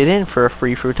trade it in for a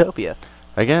free Fruitopia.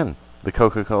 Again, the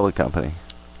Coca-Cola company.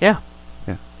 Yeah.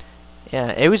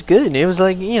 Yeah, it was good. It was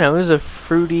like, it was a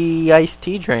fruity iced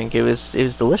tea drink. It was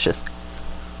delicious.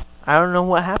 I don't know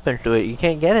what happened to it. You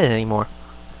can't get it anymore.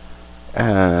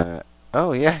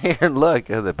 Oh, yeah, here, look.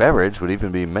 The beverage would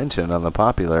even be mentioned on the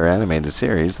popular animated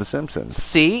series, The Simpsons.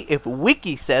 See? If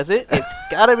Wiki says it, it's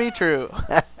gotta be true.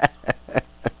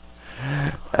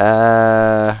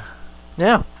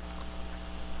 Yeah.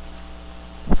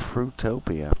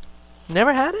 Fruitopia.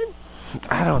 Never had it?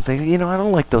 I don't think, I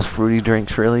don't like those fruity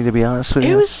drinks, really, to be honest with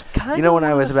you. It was kind of when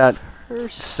I was about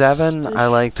 7, I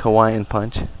liked Hawaiian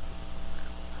Punch.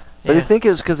 But I think it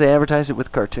was because they advertised it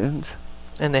with cartoons.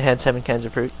 And they had 7 kinds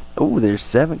of fruit. Oh, there's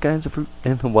 7 kinds of fruit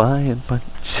in Hawaiian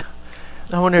Punch.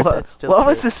 I wonder if that's still What true.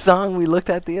 was the song we looked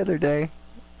at the other day?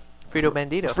 Frito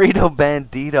Bandito. Frito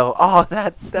Bandito. Oh,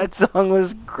 that song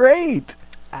was great.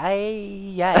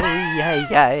 Ay, ay, ay,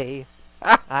 ay.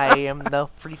 I am the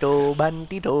Frito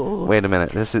Bandito. Wait a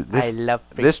minute. This I love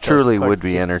this truly would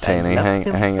be Chips. entertaining.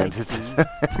 Hang on.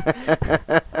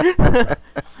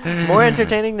 More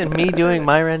entertaining than me doing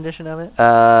my rendition of it?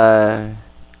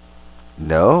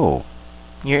 No.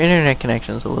 Your internet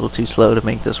connection's a little too slow to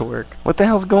make this work. What the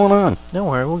hell's going on? Don't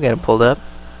worry, we'll get it pulled up.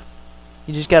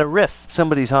 You just gotta riff.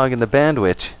 Somebody's hogging the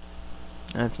bandwidth.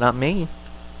 That's not me.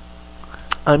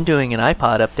 I'm doing an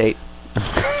iPod update.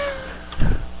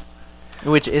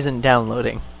 Which isn't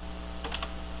downloading.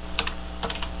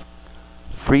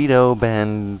 Frito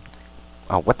Band...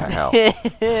 Oh, what the hell?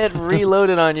 It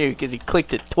reloaded on you because you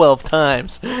clicked it 12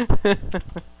 times.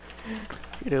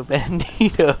 Frito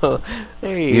Bandito.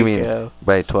 There you go.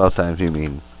 By 12 times, you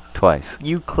mean twice.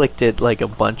 You clicked it like a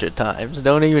bunch of times.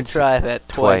 Don't even try that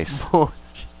twice.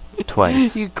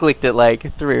 Twice. You clicked it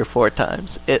like 3 or 4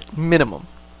 times. At minimum.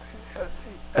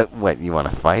 What, you want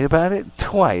to fight about it?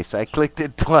 Twice. I clicked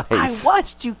it twice. I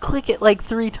watched you click it like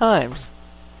 3 times.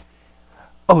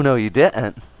 Oh, no, you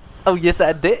didn't. Oh, yes,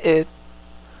 I did.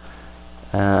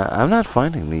 I'm not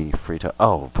finding the Frito...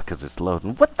 Oh, because it's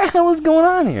loading. What the hell is going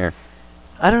on here?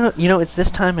 I don't know. It's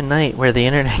this time of night where the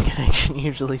internet connection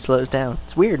usually slows down.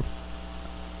 It's weird.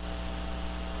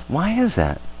 Why is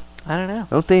that? I don't know.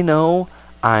 Don't they know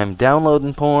I'm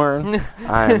downloading porn?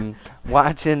 I'm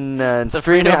watching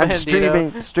streaming. I'm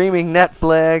streaming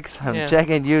Netflix. I'm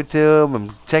checking YouTube.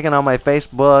 I'm checking on my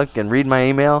Facebook and reading my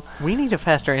email. We need a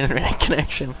faster internet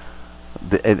connection.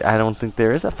 I don't think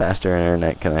there is a faster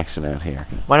internet connection out here.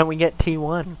 Why don't we get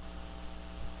T1?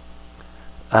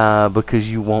 Because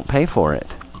you won't pay for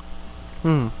it.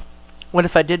 What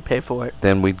if I did pay for it?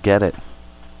 Then we'd get it.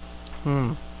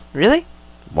 Really?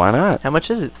 Why not? How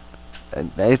much is it?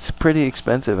 It's pretty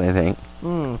expensive, I think.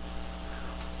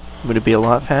 Would it be a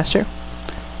lot faster?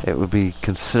 It would be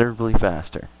considerably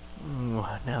faster.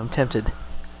 Now I'm tempted.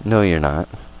 No, you're not.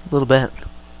 A little bit.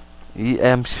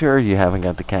 I'm sure you haven't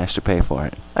got the cash to pay for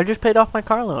it. I just paid off my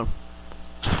car loan.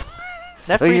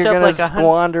 That so frees you're up gonna like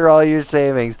squander all your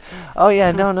savings. Oh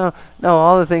yeah, no.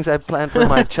 All the things I planned for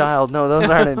my child. No, those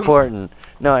aren't important.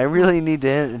 No, I really need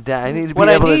to. I need to be what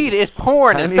able I need is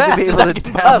porn I as need fast to be as able I to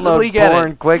can possibly download get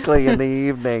porn it. quickly in the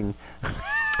evening.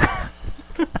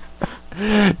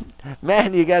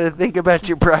 Man, you got to think about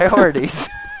your priorities.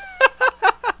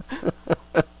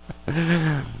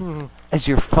 As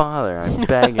your father, I'm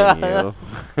begging you.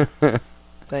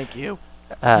 Thank you.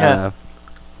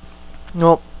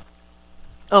 Nope.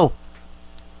 Oh.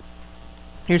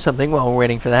 Here's something while we're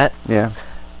waiting for that. Yeah.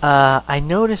 I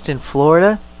noticed in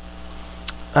Florida.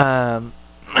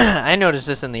 I noticed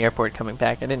this in the airport coming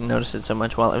back. I didn't notice it so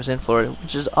much while I was in Florida,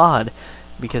 which is odd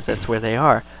because that's where they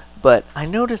are. But I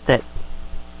noticed that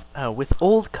with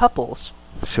old couples,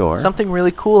 something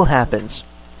really cool happens.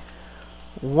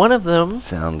 One of them...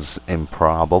 Sounds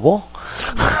improbable.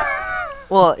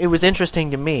 Well, it was interesting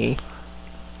to me,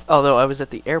 although I was at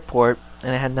the airport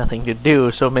and I had nothing to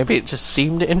do, so maybe it just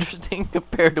seemed interesting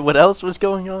compared to what else was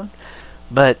going on.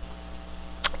 But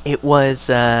it was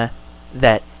that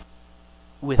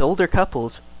with older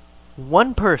couples,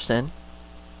 one person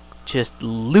just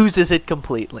loses it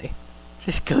completely.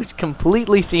 Just goes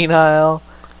completely senile.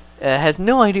 Has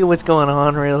no idea what's going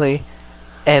on, really.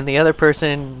 And the other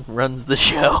person runs the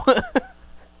show.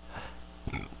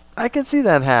 I can see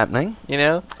that happening. You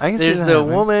know? I can There's see that the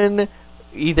happening. woman,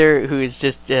 either who is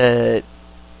just... typically,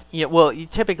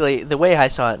 the way I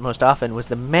saw it most often was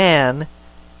the man...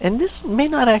 And this may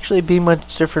not actually be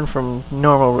much different from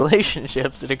normal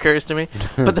relationships, it occurs to me.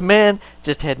 But the man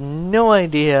just had no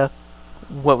idea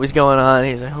what was going on.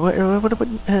 He's like,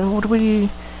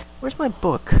 where's my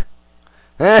book?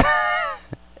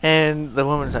 And the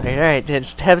woman's like, all right,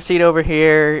 just have a seat over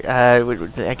here.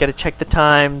 I got to check the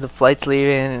time. The flight's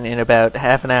leaving in about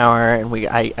half an hour, and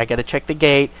I got to check the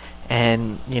gate.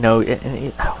 And,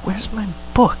 where's my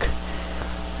book?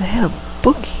 I had a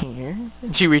book here.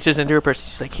 And she reaches into her purse.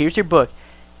 She's like, here's your book.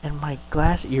 And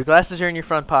your glasses are in your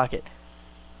front pocket.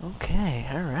 Okay,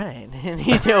 all right. And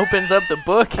he opens up the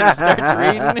book and he starts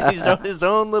reading. He's on his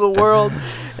own little world.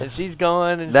 And she's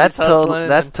going and she's hustling.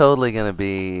 That's totally going to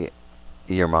be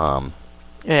your mom.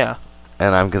 Yeah.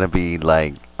 And I'm going to be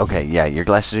like, okay, yeah, your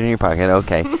glasses are in your pocket.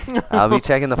 Okay. I'll be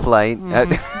checking the flight.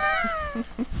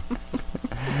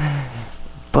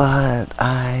 But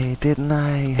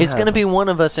It's going to be one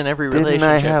of us in every relationship. Didn't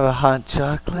I have a hot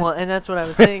chocolate? Well, and that's what I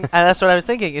was saying. That's what I was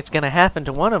thinking. It's going to happen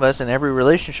to one of us in every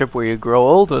relationship where you grow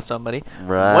old with somebody.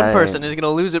 Right. One person is going to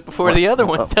lose it before the other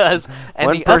one does. And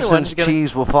one the other person's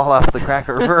cheese will fall off the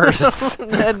cracker first.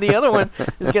 And the other one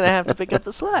is going to have to pick up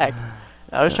the slack.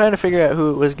 I was trying to figure out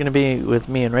who it was going to be with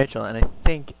me and Rachel, and I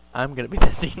think I'm going to be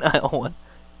the senile one.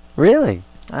 Really?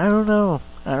 I don't know.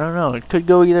 It could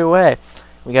go either way.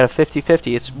 We got a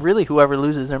 50-50. It's really whoever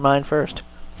loses their mind first.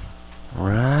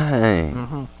 Right.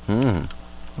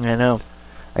 Mm-hmm. I know.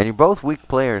 And you're both weak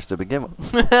players to begin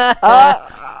with.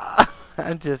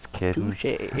 I'm just kidding.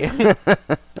 Touché.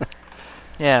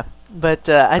 Yeah, but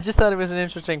I just thought it was an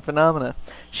interesting phenomena.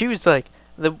 She was like,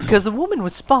 because the woman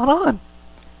was spot on.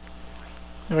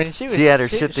 I mean, she had her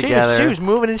shit together. She was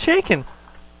moving and shaking.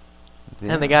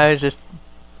 Yeah. And the guy was just...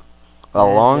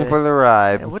 along for the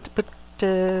ride. What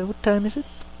time is it?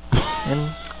 And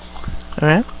all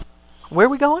right, where are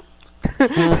we going?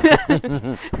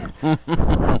 And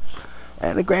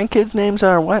the grandkids' names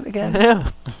are what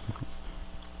again?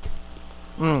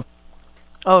 Yeah.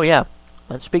 Oh yeah.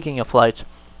 But speaking of flights,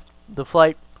 the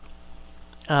flight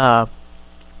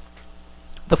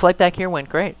back here went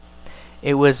great.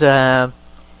 It was not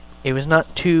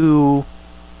too.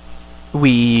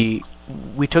 We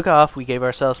took off. We gave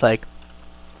ourselves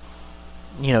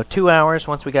 2 hours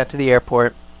once we got to the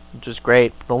airport, which was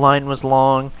great. The line was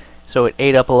long, so it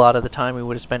ate up a lot of the time we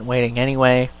would have spent waiting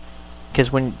anyway.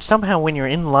 Because when you're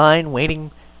in line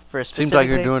waiting for a specific seems like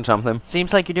you're doing something.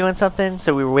 Seems like you're doing something,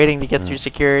 so we were waiting to get through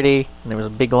security, and there was a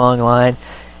big long line,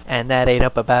 and that ate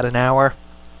up about an hour.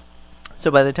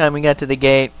 So by the time we got to the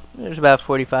gate, there was about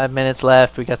 45 minutes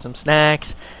left. We got some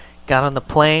snacks, got on the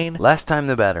plane. Less time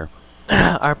the better.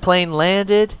 Our plane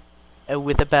landed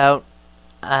with about...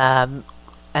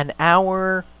 an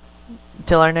hour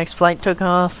till our next flight took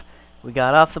off. We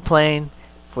got off the plane,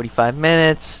 45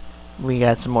 minutes. We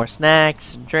got some more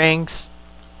snacks and drinks.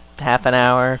 Half an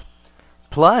hour.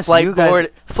 Plus, flight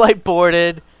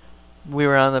boarded. We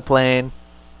were on the plane.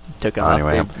 Took off.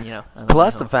 Anyway,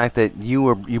 plus the fact that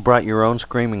you brought your own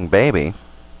screaming baby.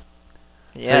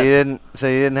 Yes. So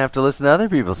you didn't have to listen to other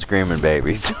people screaming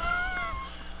babies.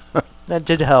 That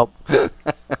did help.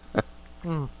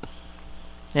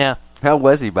 Yeah. How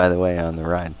was he, by the way, on the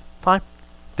ride? Fine.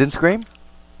 Didn't scream?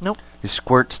 Nope. You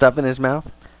squirt stuff in his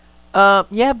mouth?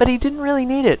 Yeah, but he didn't really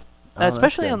need it.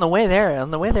 Especially on the way there. On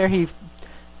the way there, he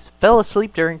fell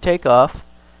asleep during takeoff,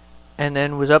 and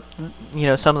then was up,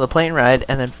 some of the plane ride,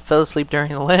 and then fell asleep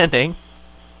during the landing.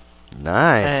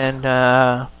 Nice.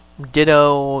 And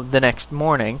ditto the next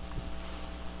morning.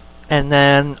 And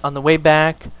then on the way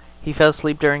back, he fell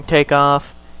asleep during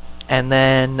takeoff. And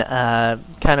then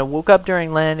kind of woke up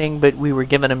during landing, but we were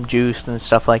giving him juice and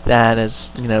stuff like that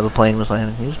as, the plane was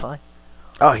landing. He was fine.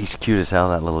 Oh, he's cute as hell,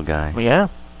 that little guy. Yeah.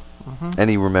 Mm-hmm. And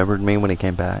he remembered me when he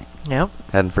came back. Yep.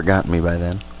 Hadn't forgotten me by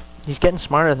then. He's getting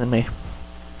smarter than me.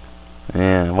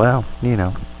 Yeah, well, you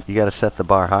got to set the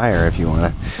bar higher if you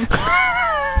want to.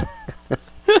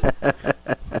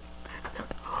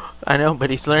 I know, but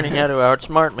he's learning how to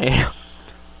outsmart me.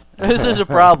 This is a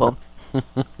problem.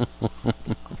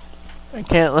 I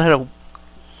can't let a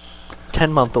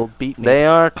 10-month-old beat me. They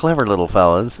are clever little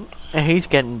fellas. And he's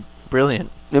getting brilliant.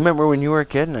 You remember when you were a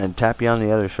kid and I'd tap you on the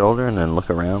other shoulder and then look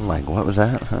around like, what was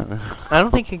that? I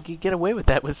don't think you could get away with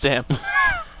that with Sam.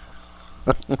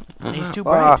 He's too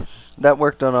bright. That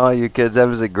worked on all you kids. That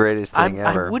was the greatest thing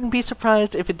ever. I wouldn't be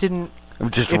surprised if it didn't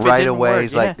Just right away,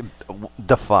 he's like,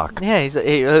 the fuck?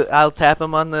 Yeah, I'll tap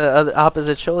him on the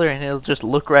opposite shoulder, and he'll just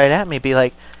look right at me, be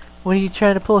like, what are you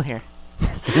trying to pull here?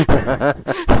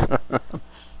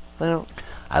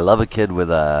 I love a kid with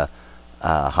a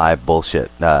high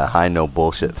no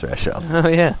bullshit threshold. Oh,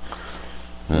 yeah.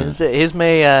 His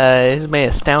may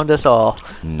astound us all.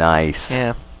 Nice.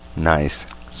 Yeah. Nice.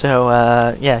 So,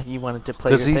 you wanted to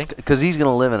play your thing? Because he's going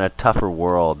to live in a tougher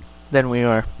world than we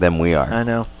are. I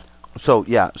know. So,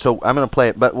 so I'm going to play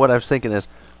it. But what I was thinking is,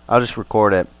 I'll just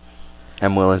record it,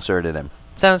 and we'll insert it in.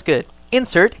 Sounds good.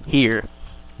 Insert here.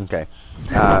 Okay.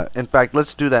 In fact,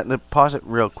 let's do that. Pause it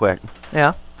real quick.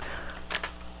 Yeah.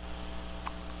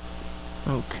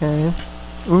 Okay.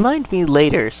 Remind me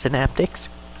later, Synaptics.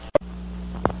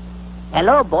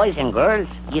 Hello, boys and girls.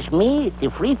 It's me, the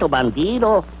Frito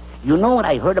Bandido. You know what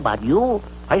I heard about you?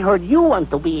 I heard you want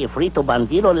to be a Frito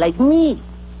Bandido like me.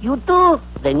 You do?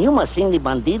 Then you must sing the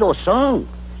Bandido song.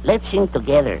 Let's sing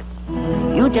together.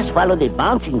 You just follow the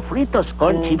bouncing Fritos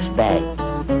corn chips bag.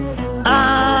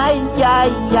 Ay, ay,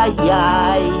 ay,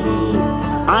 ay.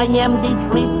 I am the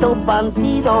Frito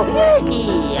Bandido.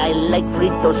 Yay! I like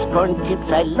Fritos corn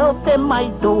chips. I love them, I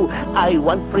do. I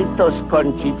want Fritos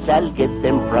corn chips. I'll get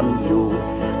them from you.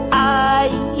 Ay,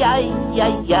 ay,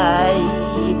 ay, ay.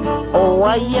 Oh,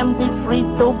 I am the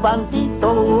Frito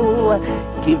Bandido.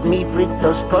 Give me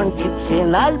Fritos corn chips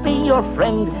and I'll be your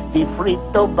friend. The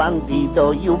Frito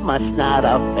Bandido, you must not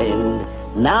offend.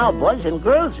 Now, boys and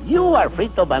girls, you are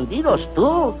Frito Bandidos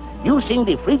too. You sing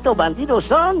the Frito Bandido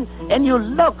song, and you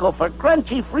loco for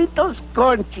crunchy Fritos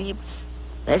corn chips.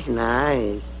 That's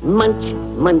nice. Munch,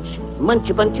 munch, munch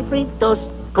a bunch of Fritos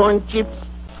corn chips.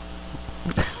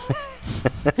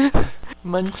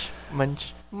 Munch,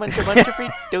 munch, munch a bunch of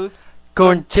Fritos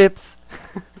corn chips.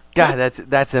 God,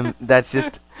 that's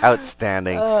just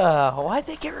outstanding. Why'd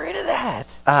they get rid of that?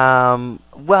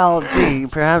 Well, gee,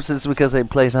 perhaps it's because they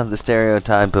place on the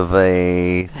stereotype of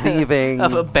a thieving...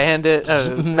 of a bandit.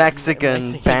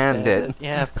 Mexican bandit.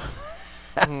 Yeah.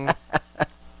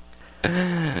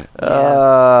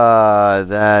 Oh,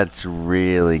 that's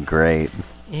really great.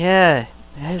 Yeah,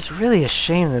 it's really a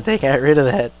shame that they got rid of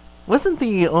that. Wasn't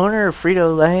the owner of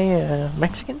Frito-Lay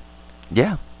Mexican?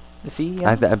 Yeah. Is he?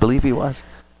 I believe he was.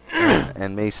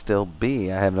 And may still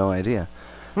be. I have no idea.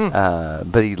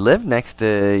 But he lived next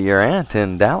to your aunt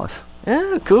in Dallas.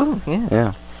 Oh, cool.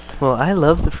 Yeah. Well, I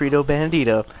love the Frito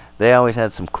Bandito. They always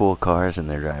had some cool cars in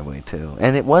their driveway, too.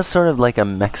 And it was sort of like a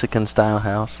Mexican-style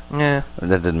house. Yeah.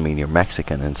 That doesn't mean you're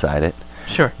Mexican inside it.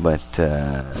 Sure. But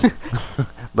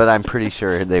but I'm pretty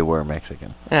sure they were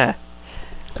Mexican. Yeah.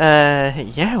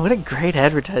 What a great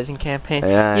advertising campaign.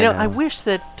 Yeah, I know. I wish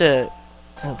that...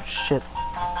 oh, shit.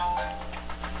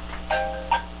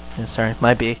 Yeah, sorry,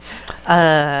 might be.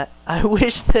 I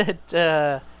wish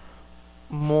that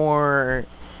more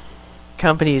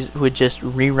companies would just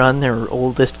rerun their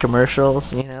oldest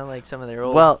commercials, like some of their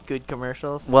old good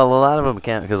commercials. Well, a lot of them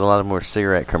can't because a lot of them were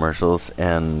cigarette commercials,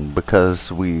 and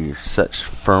because we're such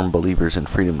firm believers in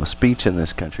freedom of speech in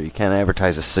this country, you can't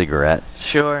advertise a cigarette.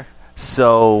 Sure.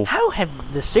 So... how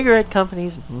have the cigarette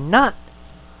companies not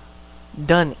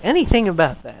done anything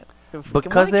about that?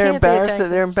 Because they're embarrassed.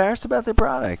 They're embarrassed about their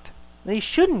product. They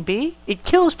shouldn't be. It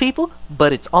kills people,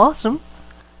 but it's awesome.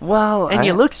 Well, and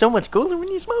you look so much cooler when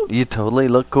you smoke. You totally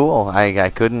look cool. I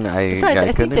couldn't. Besides,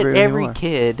 I think that every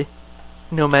kid,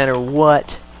 no matter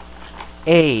what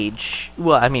age,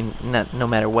 well, I mean, not no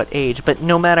matter what age, but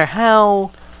no matter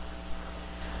how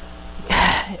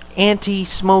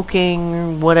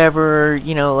anti-smoking, whatever,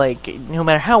 no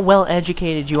matter how well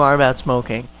educated you are about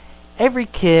smoking, every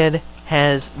kid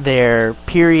has their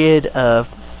period of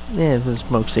we'll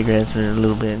smoke cigarettes for a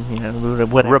little bit,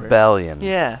 whatever. Rebellion.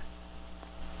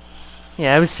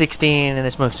 Yeah, I was 16 and I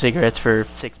smoked cigarettes for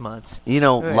 6 months.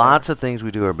 Lots of things we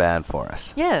do are bad for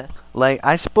us. Yeah. Like,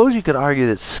 I suppose you could argue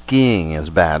that skiing is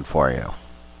bad for you.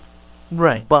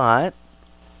 Right. But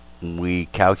we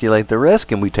calculate the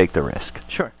risk and we take the risk.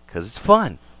 Sure. Because it's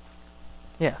fun.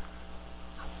 Yeah.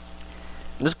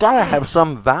 It's got to have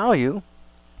some value.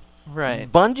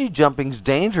 Right. Bungee jumping's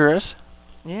dangerous.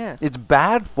 Yeah. It's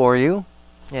bad for you.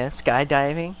 Yeah,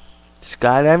 skydiving.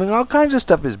 Skydiving, all kinds of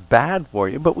stuff is bad for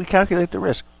you, but we calculate the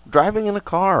risk. Driving in a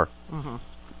car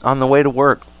on the way to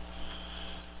work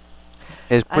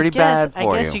is pretty bad for you.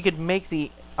 I guess you could make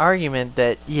the argument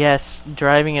that, yes,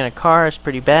 driving in a car is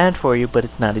pretty bad for you, but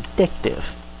it's not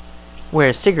addictive.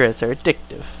 Whereas cigarettes are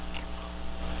addictive.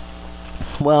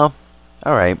 Well,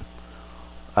 all right.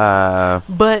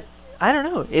 But I don't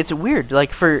know. It's weird.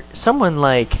 Like, for someone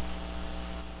like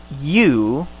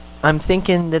you, I'm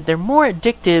thinking that they're more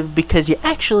addictive because you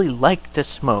actually like to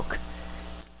smoke.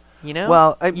 You know?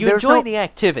 Well, you enjoy the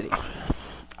activity.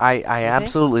 I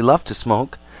absolutely love to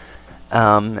smoke.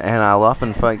 And I'll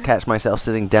often catch myself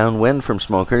sitting downwind from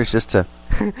smokers just to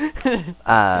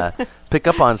pick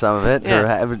up on some of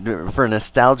it for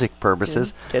nostalgic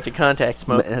purposes. Catch a contact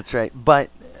smoke. That's right. But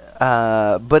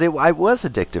it was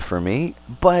addictive for me.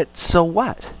 But so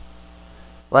what?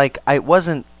 Like I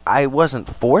wasn't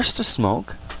forced to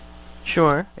smoke.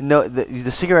 Sure. No,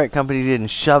 the cigarette company didn't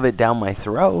shove it down my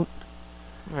throat.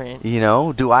 Right. You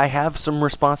know, do I have some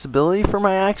responsibility for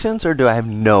my actions, or do I have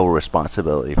no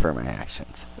responsibility for my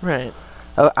actions? Right.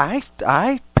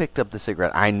 I picked up the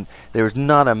cigarette. There was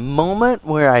not a moment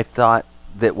where I thought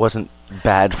that wasn't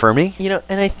bad for me. You know,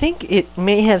 and I think it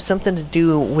may have something to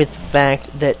do with the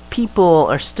fact that people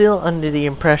are still under the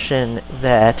impression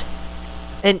that,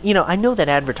 and you know, I know that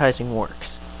advertising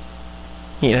works.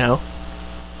 You know,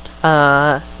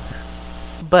 but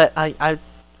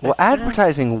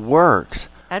advertising works.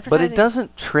 But it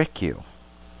doesn't trick you.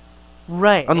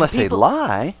 Right. Unless they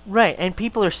lie. Right, and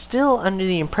people are still under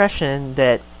the impression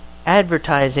that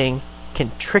advertising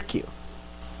can trick you.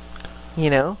 You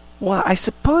know? Well, I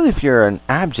suppose if you're an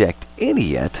abject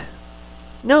idiot.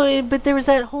 No, but there was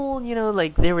that whole, you know,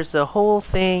 like, there was the whole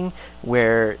thing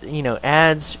where, you know,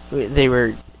 ads, they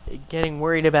were getting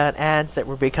worried about ads that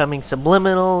were becoming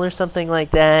subliminal or something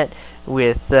like that,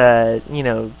 with you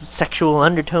know, sexual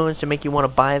undertones to make you want to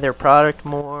buy their product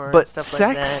more. But and stuff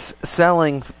sex like that.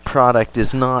 selling product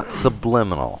is not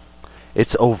subliminal;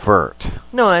 it's overt.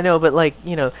 No, I know, but like,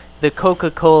 you know, the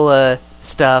Coca-Cola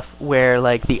stuff where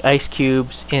like the ice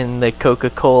cubes in the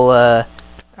Coca-Cola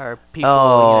are people you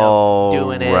know,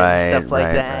 doing it and stuff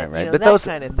like that. Right. You know, but that those,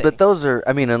 kind of thing. but those are,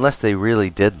 I mean, unless they really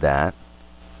did that.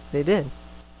 They did.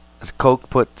 Coke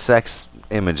put sex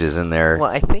images in there. Well,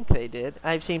 I think they did.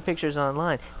 I've seen pictures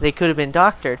online. They could have been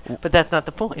doctored, but that's not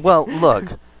the point. Well,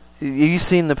 look, you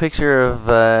seen the picture of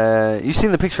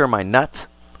my nuts?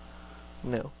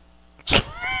 No.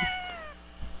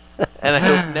 And I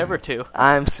hope never to.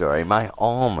 I'm sorry, my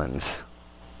almonds.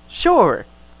 Sure.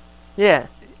 Yeah.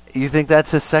 You think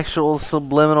that's a sexual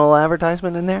subliminal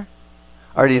advertisement in there?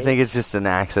 Or do you think it's just an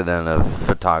accident of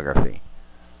photography?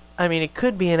 I mean, it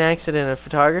could be an accident of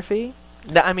photography.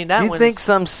 I mean, that. Do you think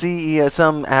some CEO,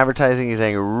 some advertising he's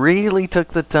saying really took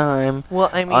the time?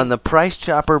 Well, I mean, on the Price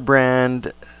Chopper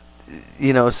brand,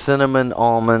 you know, cinnamon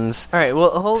almonds. All right. Well,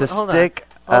 hold stick.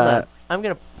 On. I'm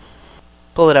gonna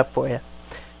pull it up for you.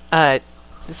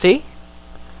 See?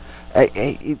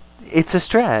 It's a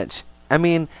stretch. I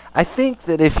mean, I think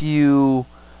that if it's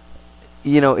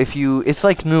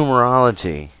like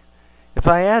numerology. If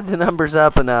I add the numbers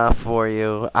up enough for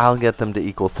you, I'll get them to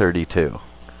equal 32.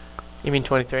 You mean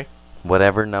 23?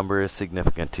 Whatever number is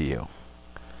significant to you.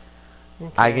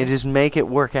 Okay. I can just make it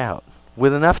work out.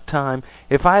 With enough time,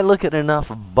 if I look at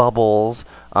enough bubbles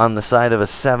on the side of a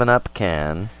 7-Up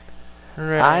can,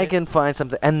 I can find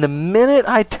something. And the minute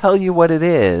I tell you what it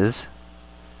is,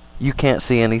 you can't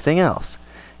see anything else.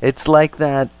 It's like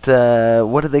that,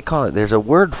 what do they call it? There's a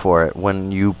word for it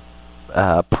when you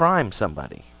prime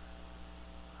somebody.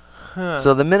 Huh.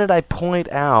 So the minute I point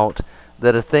out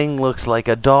that a thing looks like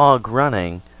a dog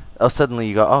running, suddenly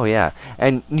you go, oh yeah.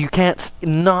 And you can't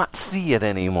not see it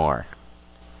anymore.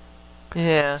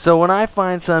 Yeah. So when I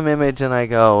find some image and I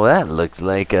go, that looks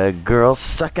like a girl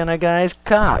sucking a guy's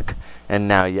cock. And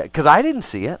now, because I didn't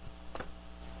see it.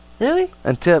 Really?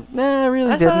 I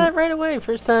really didn't. I saw that right away,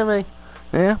 first time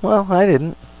Yeah, well, I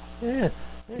didn't. Yeah.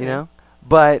 You know?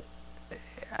 But,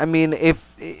 I mean,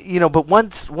 but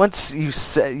once you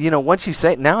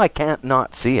say, now I can't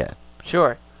not see it.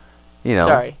 Sure. You know?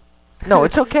 Sorry. No,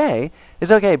 it's okay.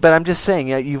 It's okay, but I'm just saying,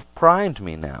 you've primed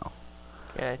me now.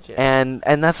 Gotcha. And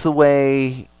that's the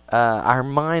way our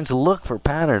minds look for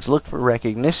patterns, look for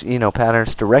recognition,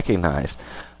 patterns to recognize.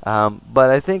 But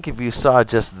I think if you saw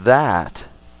just that,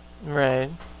 right,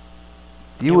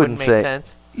 you wouldn't say. Make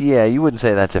sense. Yeah, you wouldn't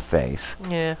say that's a face.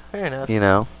 Yeah, fair enough. You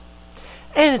know.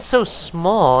 And it's so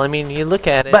small. I mean, you look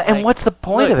at it. But and what's the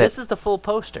point of it? This is the full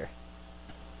poster,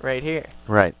 right here.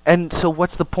 Right. And so,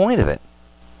 what's the point of it?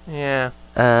 Yeah.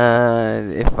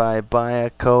 If I buy a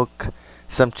Coke,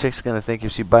 some chick's gonna think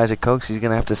if she buys a Coke, she's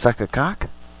gonna have to suck a cock.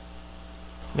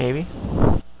 Maybe.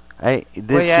 Then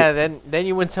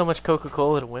you wouldn't sell much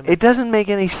Coca-Cola to women. It doesn't make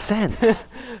any sense.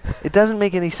 It doesn't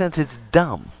make any sense. It's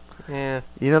dumb. Yeah.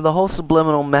 The whole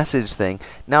subliminal message thing.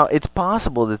 Now, it's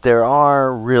possible that there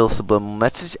are real subliminal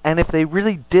messages, and if they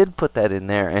really did put that in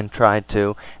there and tried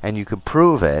to, and you could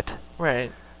prove it.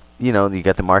 Right. You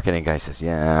got the marketing guy says,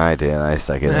 yeah, I did. I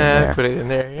stuck it in there. I put it in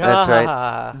there. That's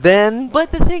right. Then.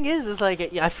 But the thing is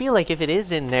like, I feel like if it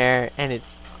is in there and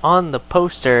it's on the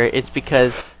poster, it's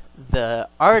because the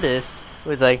artist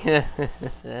was like, I'm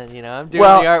doing the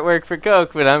artwork for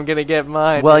Coke, but I'm gonna get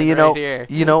mine. Well, here.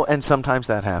 And sometimes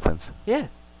that happens. Yeah.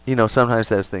 Sometimes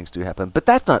those things do happen, but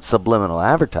that's not subliminal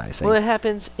advertising. Well, it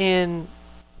happens in.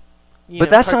 But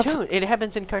that's cartoon. It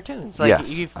happens in cartoons. Like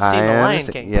yes, you've seen the Lion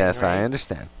King. Yes, thing, right? I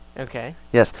understand. Okay.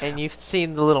 Yes. And you've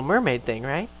seen the Little Mermaid thing,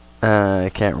 right? I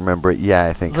can't remember it. Yeah,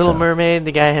 I think Little Mermaid.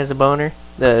 The guy has a boner.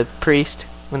 The priest,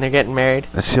 when they're getting married,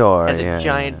 sure, has a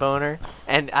giant boner.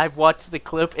 And I've watched the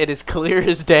clip. It is clear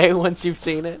as day once you've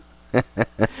seen it.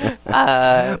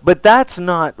 But that's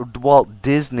not Walt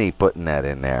Disney putting that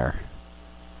in there.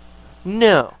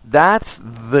 No. That's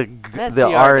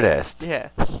the artist. Yeah.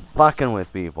 Fucking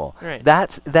with people. Right.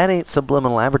 That ain't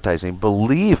subliminal advertising.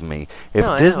 Believe me, if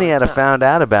No, Disney had not. Found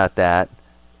out about that,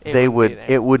 it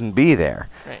wouldn't be there.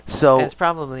 Right. So and it's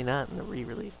probably not in the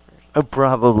re-released version.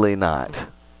 Probably not.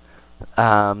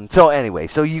 So anyway,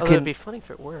 so you can. It'd be funny if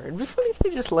it were. It'd be funny if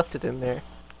they just left it in there.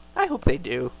 I hope they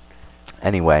do.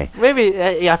 Anyway.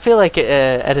 Maybe I feel like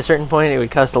at a certain point it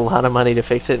would cost a lot of money to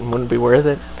fix it and wouldn't be worth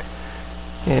it.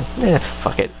 Yeah,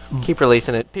 fuck it. Keep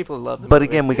releasing it. People love them. But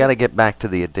again, we got to get back to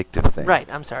the addictive thing. Right.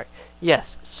 I'm sorry.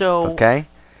 Yes. So. Okay.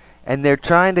 And they're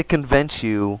trying to convince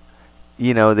you,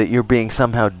 that you're being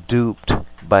somehow duped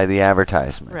by the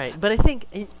advertisements. Right. But I think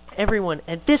everyone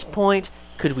at this point,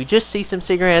 could we just see some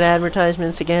cigarette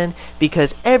advertisements again?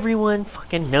 Because everyone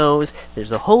fucking knows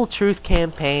there's a Whole Truth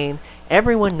campaign.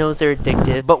 Everyone knows they're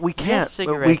addicted. But we can't.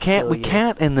 Yes, we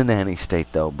can't in the nanny state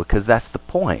though, because that's the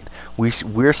point.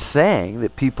 We're saying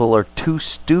that people are too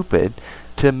stupid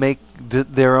to make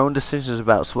their own decisions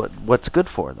about what's good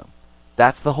for them.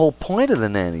 That's the whole point of the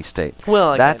nanny state.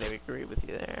 Well, I kind of agree with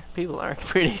you there. People are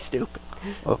pretty stupid.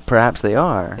 Well, perhaps they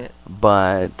are,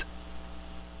 but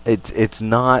it's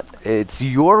not. It's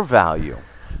your value.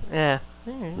 Yeah.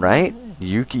 Right?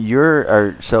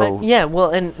 Yeah, well,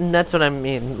 and that's what I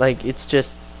mean. Like, it's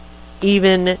just,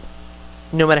 even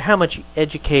no matter how much you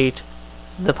educate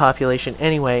the population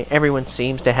anyway, everyone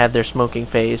seems to have their smoking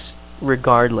phase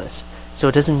regardless. So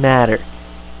it doesn't matter,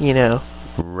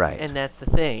 Right. And that's the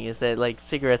thing, is that, like,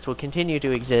 cigarettes will continue to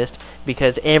exist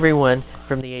because everyone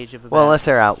from the age of about... Well, unless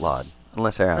they're outlawed.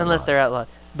 Unless they're outlawed.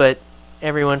 But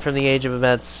everyone from the age of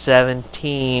about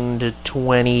 17 to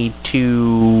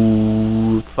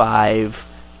 22, 5,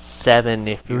 7,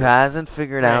 if you... Who hasn't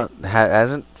figured out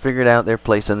their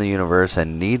place in the universe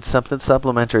and needs something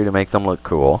supplementary to make them look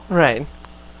cool. Right.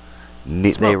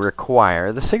 They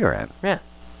require the cigarette. Yeah.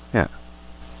 Yeah.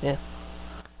 Yeah.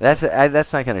 That's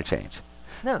not going to change.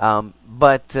 No.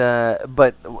 But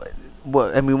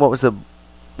what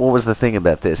was the thing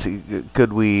about this?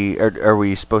 Could we? Are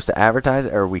we supposed to advertise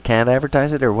it, or we can't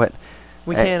advertise it, or what?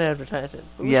 We can't advertise it.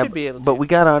 We should be able to. But we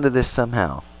got onto this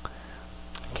somehow.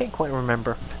 I can't quite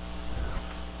remember.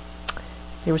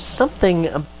 There was something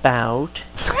about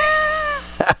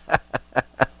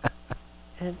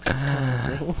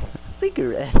advertising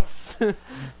cigarettes.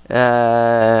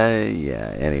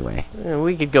 Yeah. Anyway.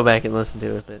 We could go back and listen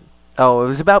to it, but. Oh, it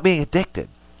was about being addicted.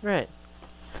 Right.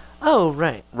 Oh,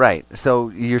 right. Right. So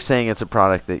you're saying it's a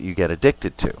product that you get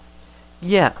addicted to.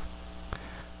 Yeah.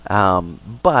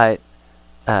 But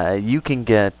you can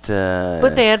get...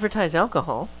 but they advertise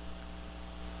alcohol.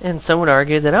 And some would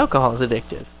argue that alcohol is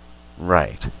addictive.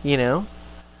 Right.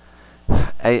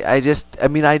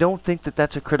 I don't think that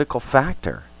that's a critical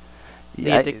factor.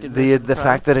 The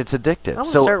fact that it's addictive. I'm going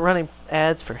to start running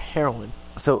ads for heroin.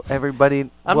 So everybody...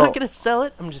 I'm not going to sell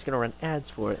it. I'm just going to run ads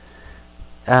for it.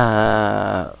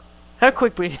 How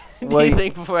quick do you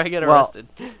think before I get arrested?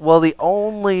 Well, the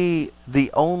only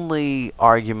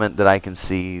argument that I can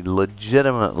see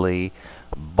legitimately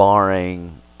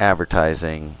barring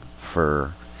advertising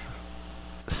for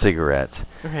cigarettes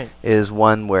is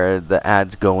one where the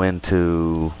ads go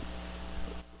into,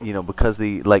 because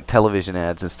the television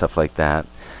ads and stuff like that.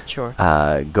 Sure.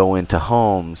 Go into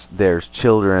homes. There's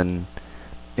children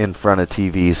in front of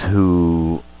TVs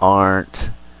who aren't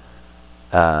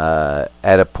at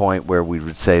a point where we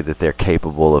would say that they're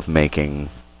capable of making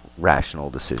rational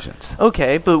decisions.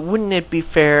 Okay, but wouldn't it be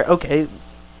fair? Okay,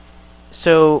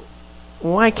 so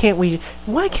why can we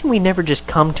never just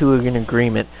come to an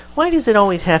agreement? Why does it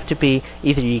always have to be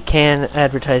either you can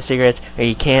advertise cigarettes or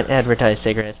you can't advertise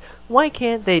cigarettes? Why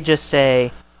can't they just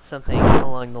say something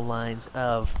along the lines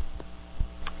of,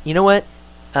 you know what?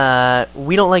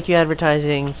 We don't like you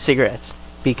advertising cigarettes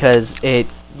because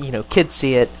kids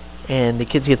see it and the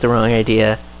kids get the wrong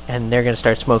idea and they're going to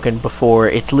start smoking before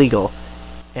it's legal,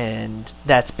 and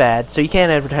that's bad. So you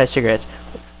can't advertise cigarettes.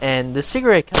 And the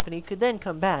cigarette company could then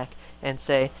come back and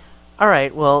say, all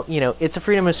right, well, it's a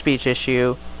freedom of speech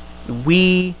issue.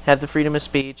 we have the freedom of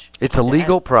speech. It's a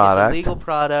legal product. It's a legal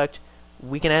product.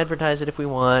 We can advertise it if we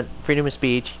want. Freedom of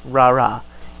speech, rah rah,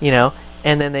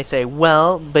 And then they say,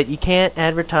 well, but you can't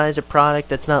advertise a product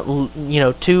that's not,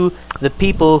 to the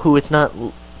people who it's not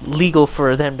legal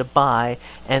for them to buy.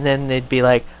 And then they'd be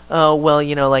like, oh, well,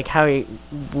 like how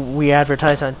we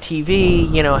advertise on TV,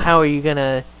 how are you going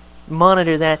to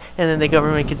monitor that? And then the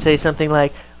government could say something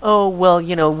like, oh, well,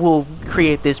 we'll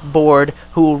create this board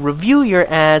who will review your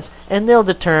ads, and they'll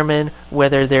determine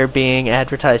whether they're being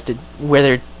advertised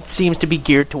whether it seems to be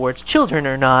geared towards children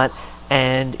or not.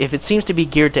 And if it seems to be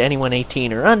geared to anyone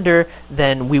 18 or under,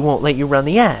 then we won't let you run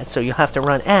the ads. So you'll have to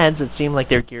run ads that seem like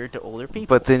they're geared to older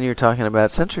people. But then you're talking about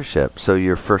censorship. So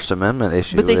your First Amendment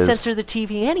issue is... But they censor the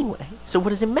TV anyway. So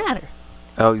what does it matter?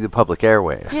 Oh, the public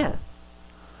airwaves. Yeah.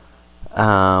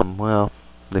 Well,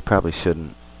 they probably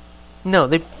shouldn't. No,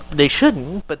 they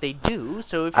shouldn't, but they do.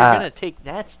 So if you're going to take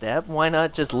that step, why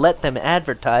not just let them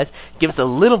advertise, give us a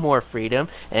little more freedom,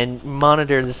 and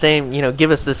monitor the same, give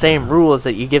us the same rules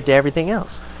that you give to everything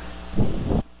else?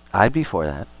 I'd be for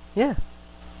that. Yeah.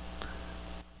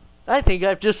 I think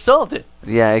I've just solved it.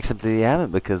 Yeah, except that you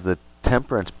haven't, because the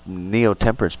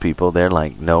neo-temperance people, they're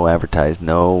like, no advertising,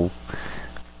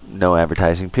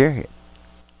 period.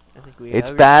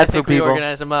 It's bad for people. We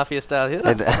organize a mafia style here.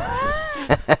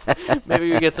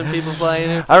 Maybe we get some people flying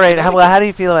in. All right. How do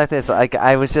you feel about this?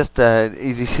 I was just. Did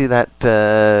you see that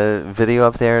video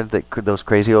up there? Those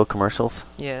crazy old commercials.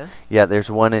 Yeah. Yeah.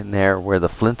 There's one in there where the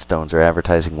Flintstones are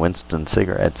advertising Winston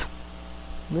cigarettes.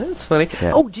 That's funny.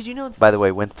 Yeah. Oh, did you know? By the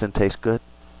way, Winston tastes good,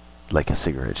 like a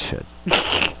cigarette should.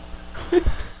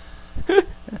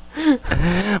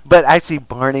 But actually,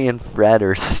 Barney and Fred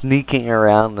are sneaking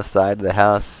around the side of the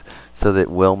house so that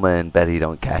Wilma and Betty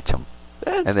don't catch them.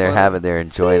 That's and they're funny. they're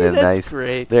enjoying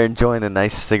Great. They're enjoying a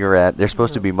nice cigarette. They're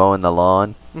supposed to be mowing the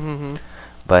lawn,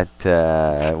 but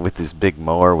with this big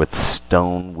mower with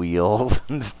stone wheels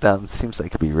and stuff, it seems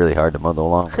like it'd be really hard to mow the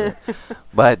lawn.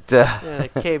 But yeah,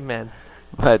 cavemen.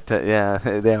 But yeah,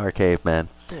 they are cavemen.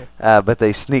 Yeah. But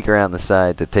they sneak around the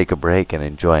side to take a break and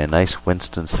enjoy a nice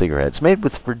Winston cigarette. It's made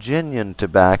with Virginian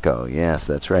tobacco. Yes,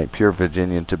 that's right, pure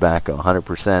Virginian tobacco,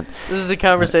 100%. This is a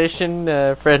conversation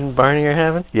Fred and Barney are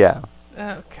having? Yeah.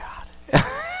 Oh, God.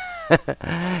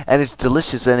 And it's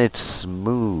delicious and it's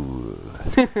smooth.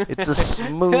 It's a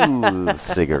smooth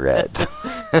cigarette.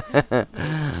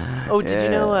 Oh, did you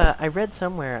know, I read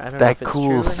somewhere, I don't know if it's true or That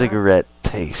cool not. cigarette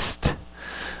taste.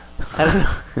 I don't know.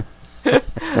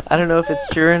 I don't know if it's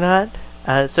true or not.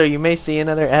 So you may see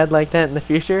another ad like that in the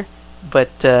future.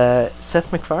 But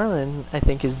Seth MacFarlane, I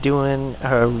think, is doing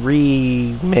a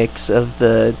remix of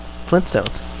the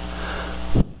Flintstones.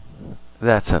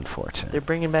 That's unfortunate. They're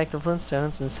bringing back the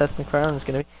Flintstones, and Seth MacFarlane's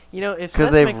going to be... if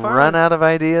because they've run out of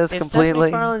ideas completely.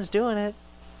 Seth MacFarlane's doing it,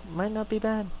 might not be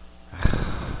bad.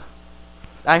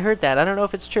 I heard that. I don't know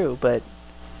if it's true, but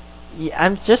yeah,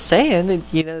 I'm just saying.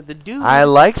 The dude. I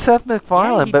like Seth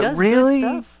MacFarlane, he but does really,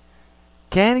 good stuff.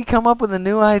 Can he come up with a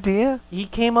new idea? He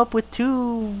came up with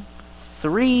three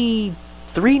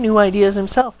new ideas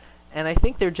himself. And I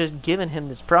think they're just giving him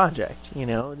this project,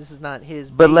 This is not his...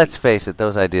 But baby. let's face it,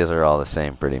 those ideas are all the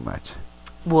same pretty much.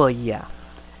 Well, yeah.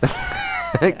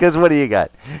 Because what do you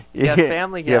got? You got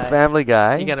Family Guy. You got Family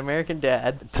Guy. You got American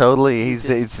Dad. Totally. He's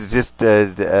just...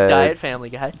 Diet Family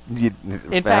Guy.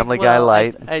 Family Guy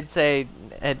Light. I'd say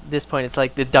at this point it's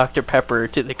like the Dr. Pepper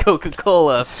to the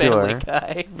Coca-Cola Family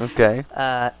Guy. Okay.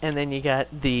 And then you got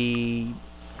the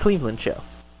Cleveland Show.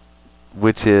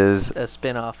 Which is... a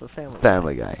spin-off of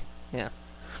Family Guy. Yeah.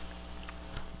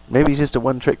 Maybe he's just a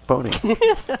one-trick pony.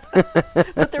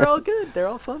 But they're all good. They're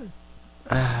all funny.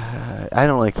 I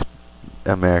don't like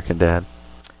American Dad.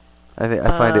 I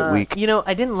find it weak.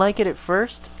 I didn't like it at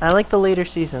first. I like the later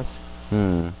seasons.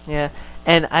 Yeah,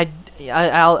 and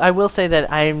I will say that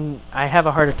I have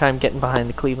a harder time getting behind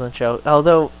the Cleveland Show,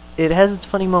 although it has its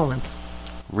funny moments.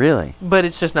 Really? But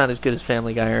it's just not as good as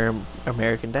Family Guy or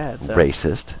American Dad. So.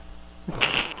 Racist.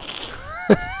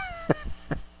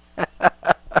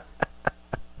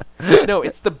 No,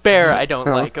 it's the bear I don't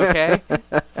like, okay?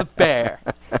 It's the bear.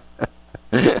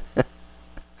 I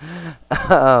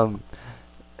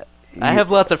have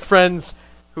lots of friends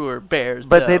who are bears,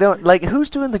 but they don't... Like, who's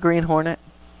doing the Green Hornet?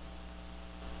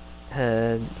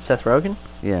 Seth Rogen?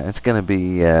 Yeah, it's gonna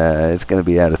be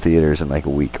out of theaters in like a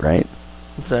week, right?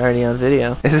 It's already on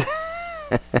video.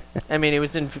 I mean, it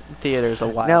was in theaters a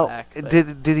while back. Now,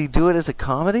 did he do it as a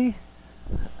comedy?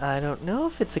 I don't know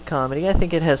if it's a comedy. I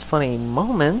think it has funny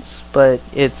moments, but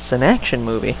it's an action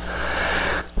movie.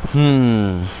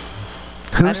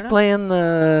 Who's playing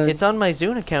the... It's on my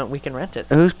Zune account. We can rent it.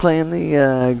 Who's playing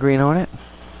the Green Hornet?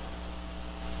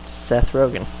 Seth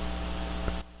Rogen.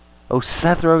 Oh,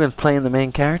 Seth Rogen's playing the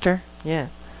main character? Yeah.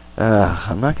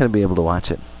 I'm not going to be able to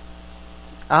watch it.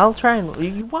 I'll try and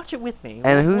you watch it with me.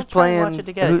 And who's playing? Watch it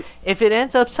together. If it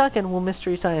ends up sucking, we'll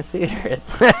Mystery Science Theater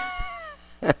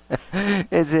it.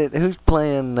 Is it who's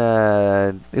playing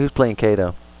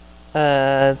Kato?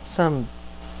 Some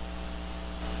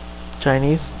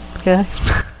Chinese guy.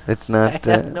 It's not.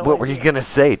 No what were idea. you gonna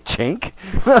say, Chink?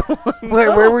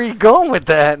 Where were you going with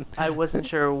that? I wasn't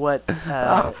sure what.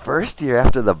 First you're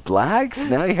after the blacks,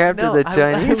 now you're after the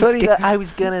Chinese. I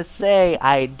was gonna say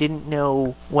I didn't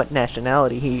know what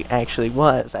nationality he actually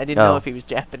was. I didn't know if he was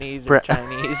Japanese or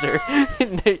Chinese or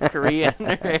Korean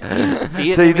or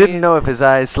Vietnamese. So you didn't know if his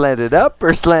eyes slanted up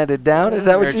or slanted down? Is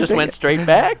that what you just went straight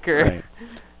back? Or right.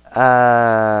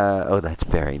 That's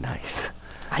very nice.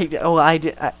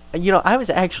 I was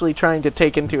actually trying to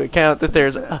take into account that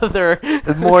there's other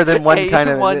more than one kind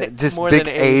of just big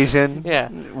Asian. Yeah.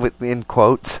 In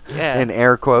quotes. Yeah. In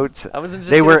air quotes. I wasn't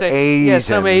just they were say, Asian. Yeah,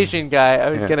 some Asian guy. I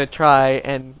was gonna try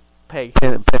and pin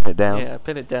it down. Yeah,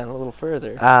 pin it down a little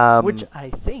further, which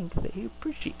I think they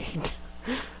appreciate.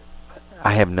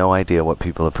 I have no idea what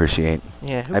people appreciate.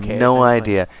 Yeah, who I have cares no anyway?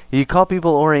 idea. You call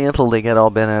people Oriental, they get all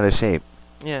bent out of shape.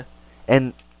 Yeah.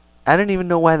 And I don't even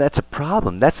know why that's a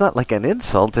problem. That's not like an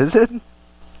insult, is it?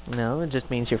 No, it just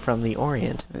means you're from the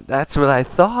Orient. That's what I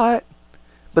thought.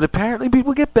 But apparently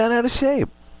people get bent out of shape.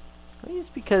 It's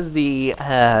because the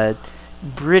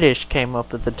British came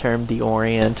up with the term the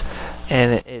Orient,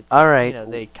 and it's all right.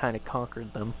 They kind of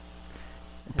conquered them.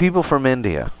 People from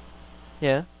India.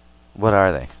 Yeah. What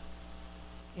are they?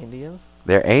 Indians.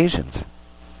 They're Asians.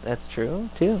 That's true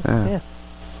too. Yeah.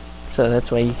 So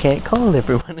that's why you can't call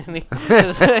everyone any.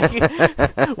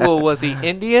 Well, was he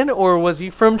Indian or was he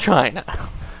from China?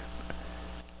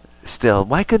 Still,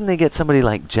 why couldn't they get somebody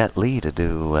like Jet Li to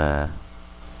do?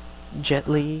 Jet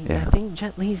Li. Yeah. I think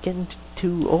Jet Li's getting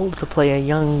too old to play a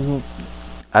young.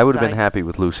 I would have been happy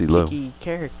with Lucy Liu.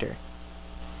 Character.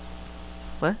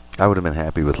 What? I would have been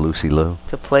happy with Lucy Liu.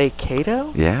 To play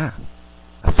Kato? Yeah.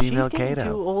 A female She's getting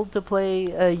Kato. too old to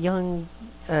play a young.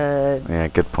 Yeah,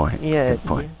 good point. Yeah. Good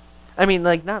point. Yeah. I mean,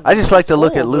 like, not. I just like to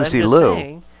look at old, Lucy I'm just Liu.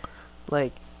 saying,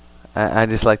 like. I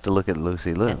just like to look at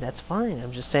Lucy Liu. And that's fine.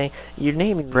 I'm just saying, you're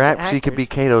naming these Perhaps actors. she could be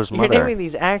Kato's mother. You're naming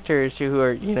these actors who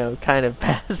are, kind of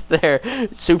past their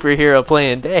superhero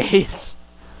playing days.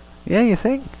 Yeah, you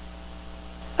think?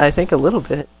 I think a little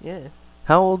bit, yeah.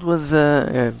 How old was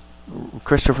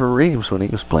Christopher Reeves when he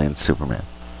was playing Superman?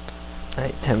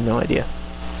 I have no idea.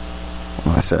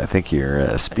 Well, so I think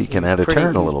you're speaking out of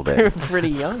turn a little bit. Pretty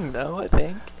young, though, I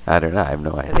think. I don't know. I have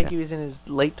no idea. I think he was in his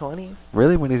late 20s.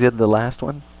 Really? When he did the last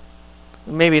one?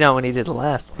 Maybe not when he did the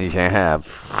last one. Yeah.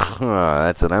 Oh,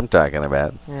 that's what I'm talking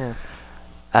about. Yeah.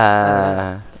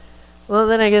 Well,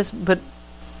 then I guess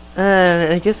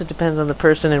it depends on the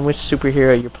person and which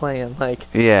superhero you're playing. Like,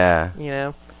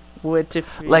 yeah. What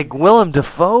if... Like, Willem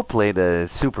Dafoe played a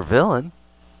supervillain.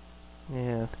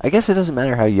 Yeah. I guess it doesn't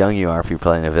matter how young you are if you're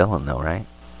playing a villain, though, right?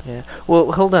 Yeah.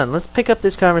 Well, hold on. Let's pick up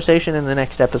this conversation in the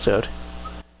next episode.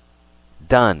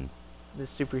 Done. The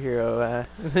superhero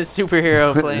playing...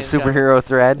 The superhero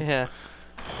thread? Yeah.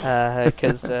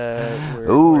 Because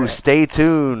Ooh, stay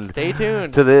tuned. Stay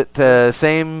tuned. To the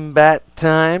same bat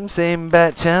time, same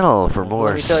bat channel for more.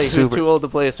 Let me tell you who's too old to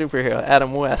play a superhero.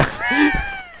 Adam West.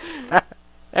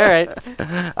 All right.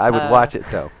 I would watch it,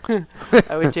 though.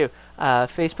 I would, too.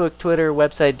 Facebook, Twitter,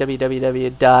 website,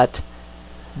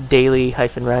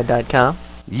 www.daily-ride.com.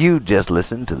 You just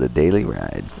listened to The Daily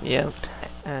Ride. Yeah.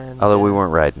 And, although we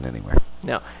weren't riding anywhere.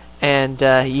 No. And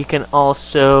you can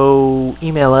also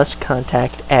email us,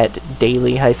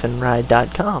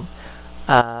 contact@daily-ride.com.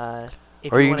 Or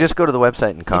you can just go to the website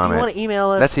and comment. If you want to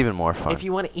email us... That's even more fun. If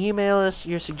you want to email us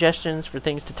your suggestions for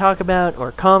things to talk about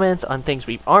or comments on things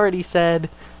we've already said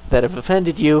that have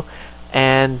offended you,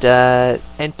 and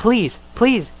please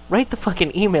write the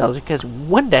fucking emails, because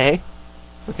one day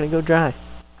we're going to go dry.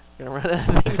 We're going to run out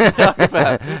of things to talk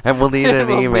about. And we'll need an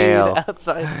email.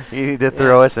 Outside. You need to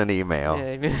throw us an email.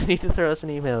 Yeah, you need to throw us an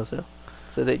email so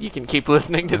that you can keep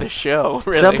listening to the show.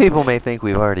 Really. Some people may think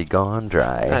we've already gone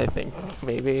dry. I think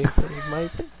maybe they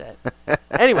might think that.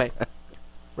 Anyway,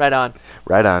 right on.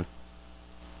 Right on.